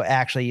crew is what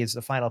actually is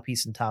the final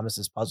piece in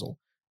Thomas's puzzle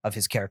of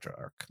his character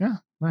arc. Yeah,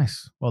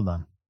 nice. Well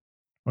done.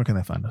 Where can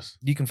they find us?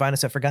 You can find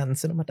us at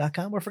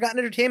ForgottenCinema.com or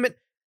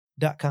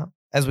ForgottenEntertainment.com,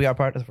 as we are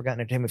part of the Forgotten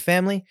Entertainment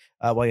family.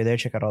 While you're there,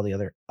 check out all the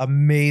other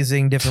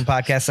amazing different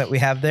podcasts that we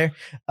have there.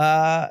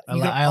 I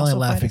only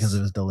laugh because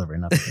of his delivery,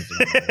 not because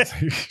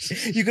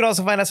of You can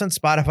also find us on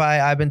Spotify.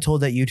 I've been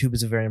told that YouTube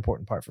is a very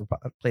important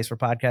place for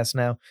podcasts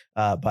now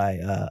by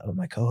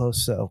my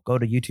co-host. So go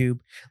to YouTube,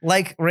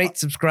 like, rate,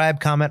 subscribe,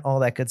 comment, all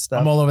that good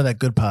stuff. I'm all over that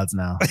Good Pods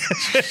now.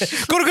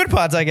 Go to Good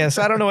Pods, I guess.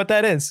 I don't know what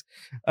that is.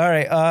 All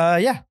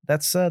right.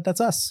 That's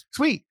us.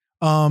 Sweet.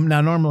 Now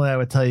normally I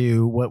would tell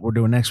you what we're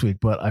doing next week,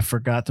 but I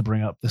forgot to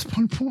bring up this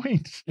one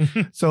point.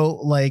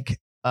 So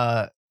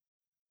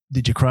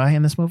did you cry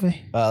in this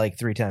movie? Like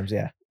 3 times,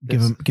 yeah.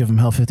 Give him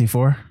Hell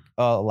 54.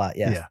 Oh, a lot,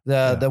 yes.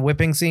 Yeah. The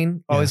whipping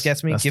scene always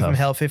gets me. that's Give him tough.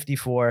 Hell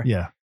 54.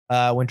 Yeah.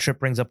 When Tripp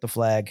brings up the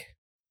flag.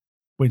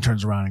 When he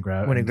turns around and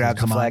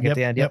grabs the flag at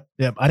the end.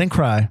 Yep. I didn't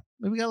cry.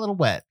 We got a little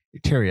wet,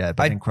 teary-eyed,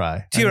 but I didn't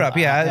cry. Tear up,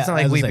 yeah. It's not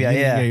like weepy,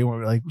 yeah. You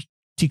weren't like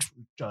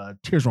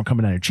tears weren't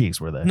coming down your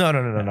cheeks, were they? No.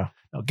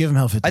 No, give him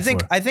Hell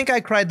 54. I think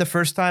I cried the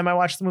first time I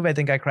watched the movie. I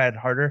think I cried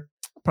harder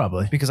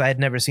Probably. because I had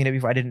never seen it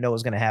before. I didn't know what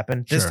was going to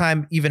happen. This Sure.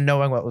 time, even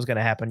knowing what was going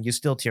to happen, you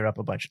still tear up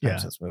a bunch of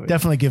times in this movie.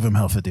 Definitely give him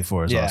Hell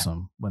 54 is Yeah.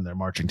 awesome when they're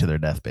marching to their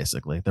death,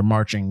 basically. They're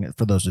marching,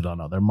 for those who don't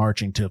know, they're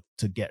marching to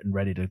getting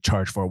ready to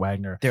charge Fort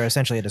Wagner. They're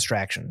essentially a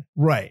distraction.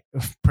 Right.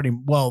 Pretty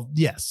well,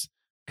 yes.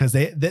 Because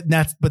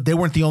but they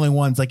weren't the only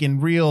ones. Like in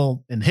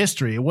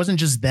history, it wasn't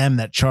just them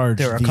that charged.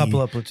 There were a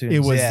couple of platoons. It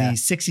was yeah. the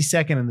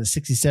 62nd and the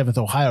 67th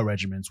Ohio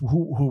regiments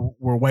who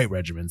were white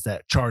regiments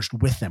that charged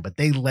with them, but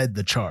they led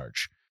the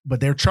charge.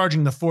 But they're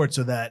charging the fort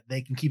so that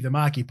they can keep them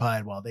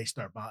occupied while they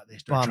start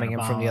bombing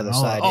them from the other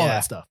all, side. all yeah.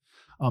 that stuff.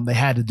 They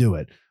had to do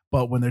it.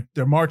 But when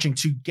they're marching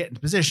to get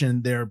into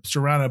position, they're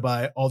surrounded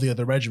by all the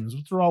other regiments,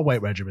 which are all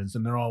white regiments,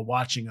 and they're all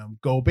watching them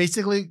go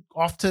basically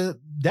off to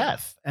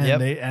death. And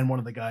and one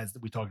of the guys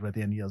that we talked about at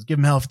the end yells, "Give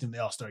them hell!" And they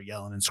all start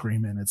yelling and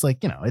screaming. It's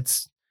like,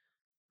 it's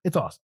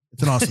awesome.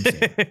 It's an awesome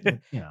scene.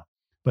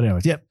 But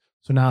anyways, yep.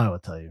 So now I will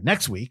tell you.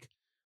 Next week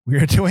we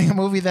are doing a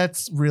movie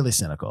that's really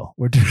cynical.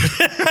 We're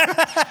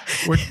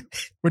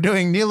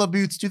doing Neil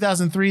LaBute's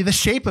 2003 The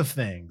Shape of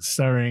Things,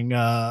 starring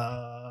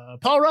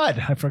Paul Rudd.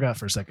 I forgot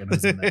for a second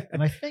who's in that.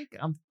 And I think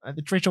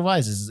Rachel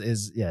Weisz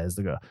is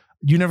the girl.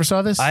 You never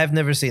saw this? I have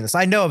never seen this.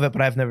 I know of it,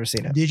 but I've never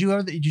seen it. Did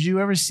you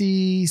ever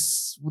see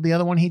the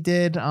other one he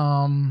did?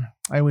 I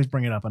always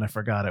bring it up and I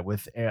forgot it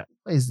with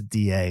plays the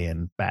DA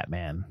in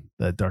Batman,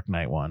 the Dark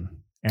Knight one.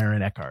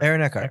 Aaron Eckhart.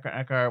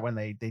 Eckhart, when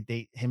they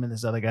date him and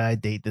this other guy,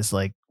 date this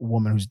like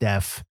woman who's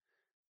deaf.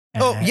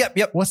 And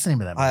yep. What's the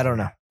name of that movie? I don't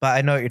know, but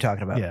I know what you're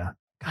talking about. Yeah.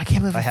 I can't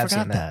believe I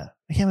forgot that.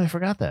 I can't believe I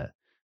forgot that.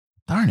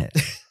 Darn it.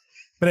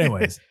 But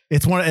anyways,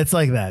 it's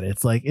like that.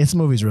 It's like, this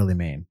movie's really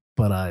mean,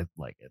 but I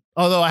like it.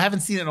 Although I haven't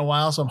seen it in a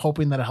while, so I'm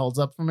hoping that it holds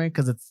up for me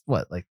because it's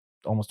like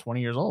almost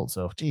 20 years old.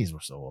 So geez,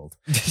 we're so old.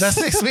 That's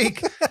next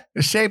week.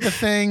 The Shape of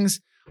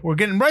Things. We're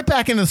getting right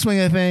back into the swing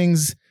of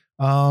things.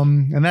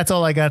 And that's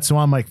all I got. So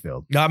I'm Mike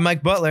Field. I'm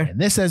Mike Butler.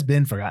 And this has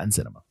been Forgotten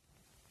Cinema.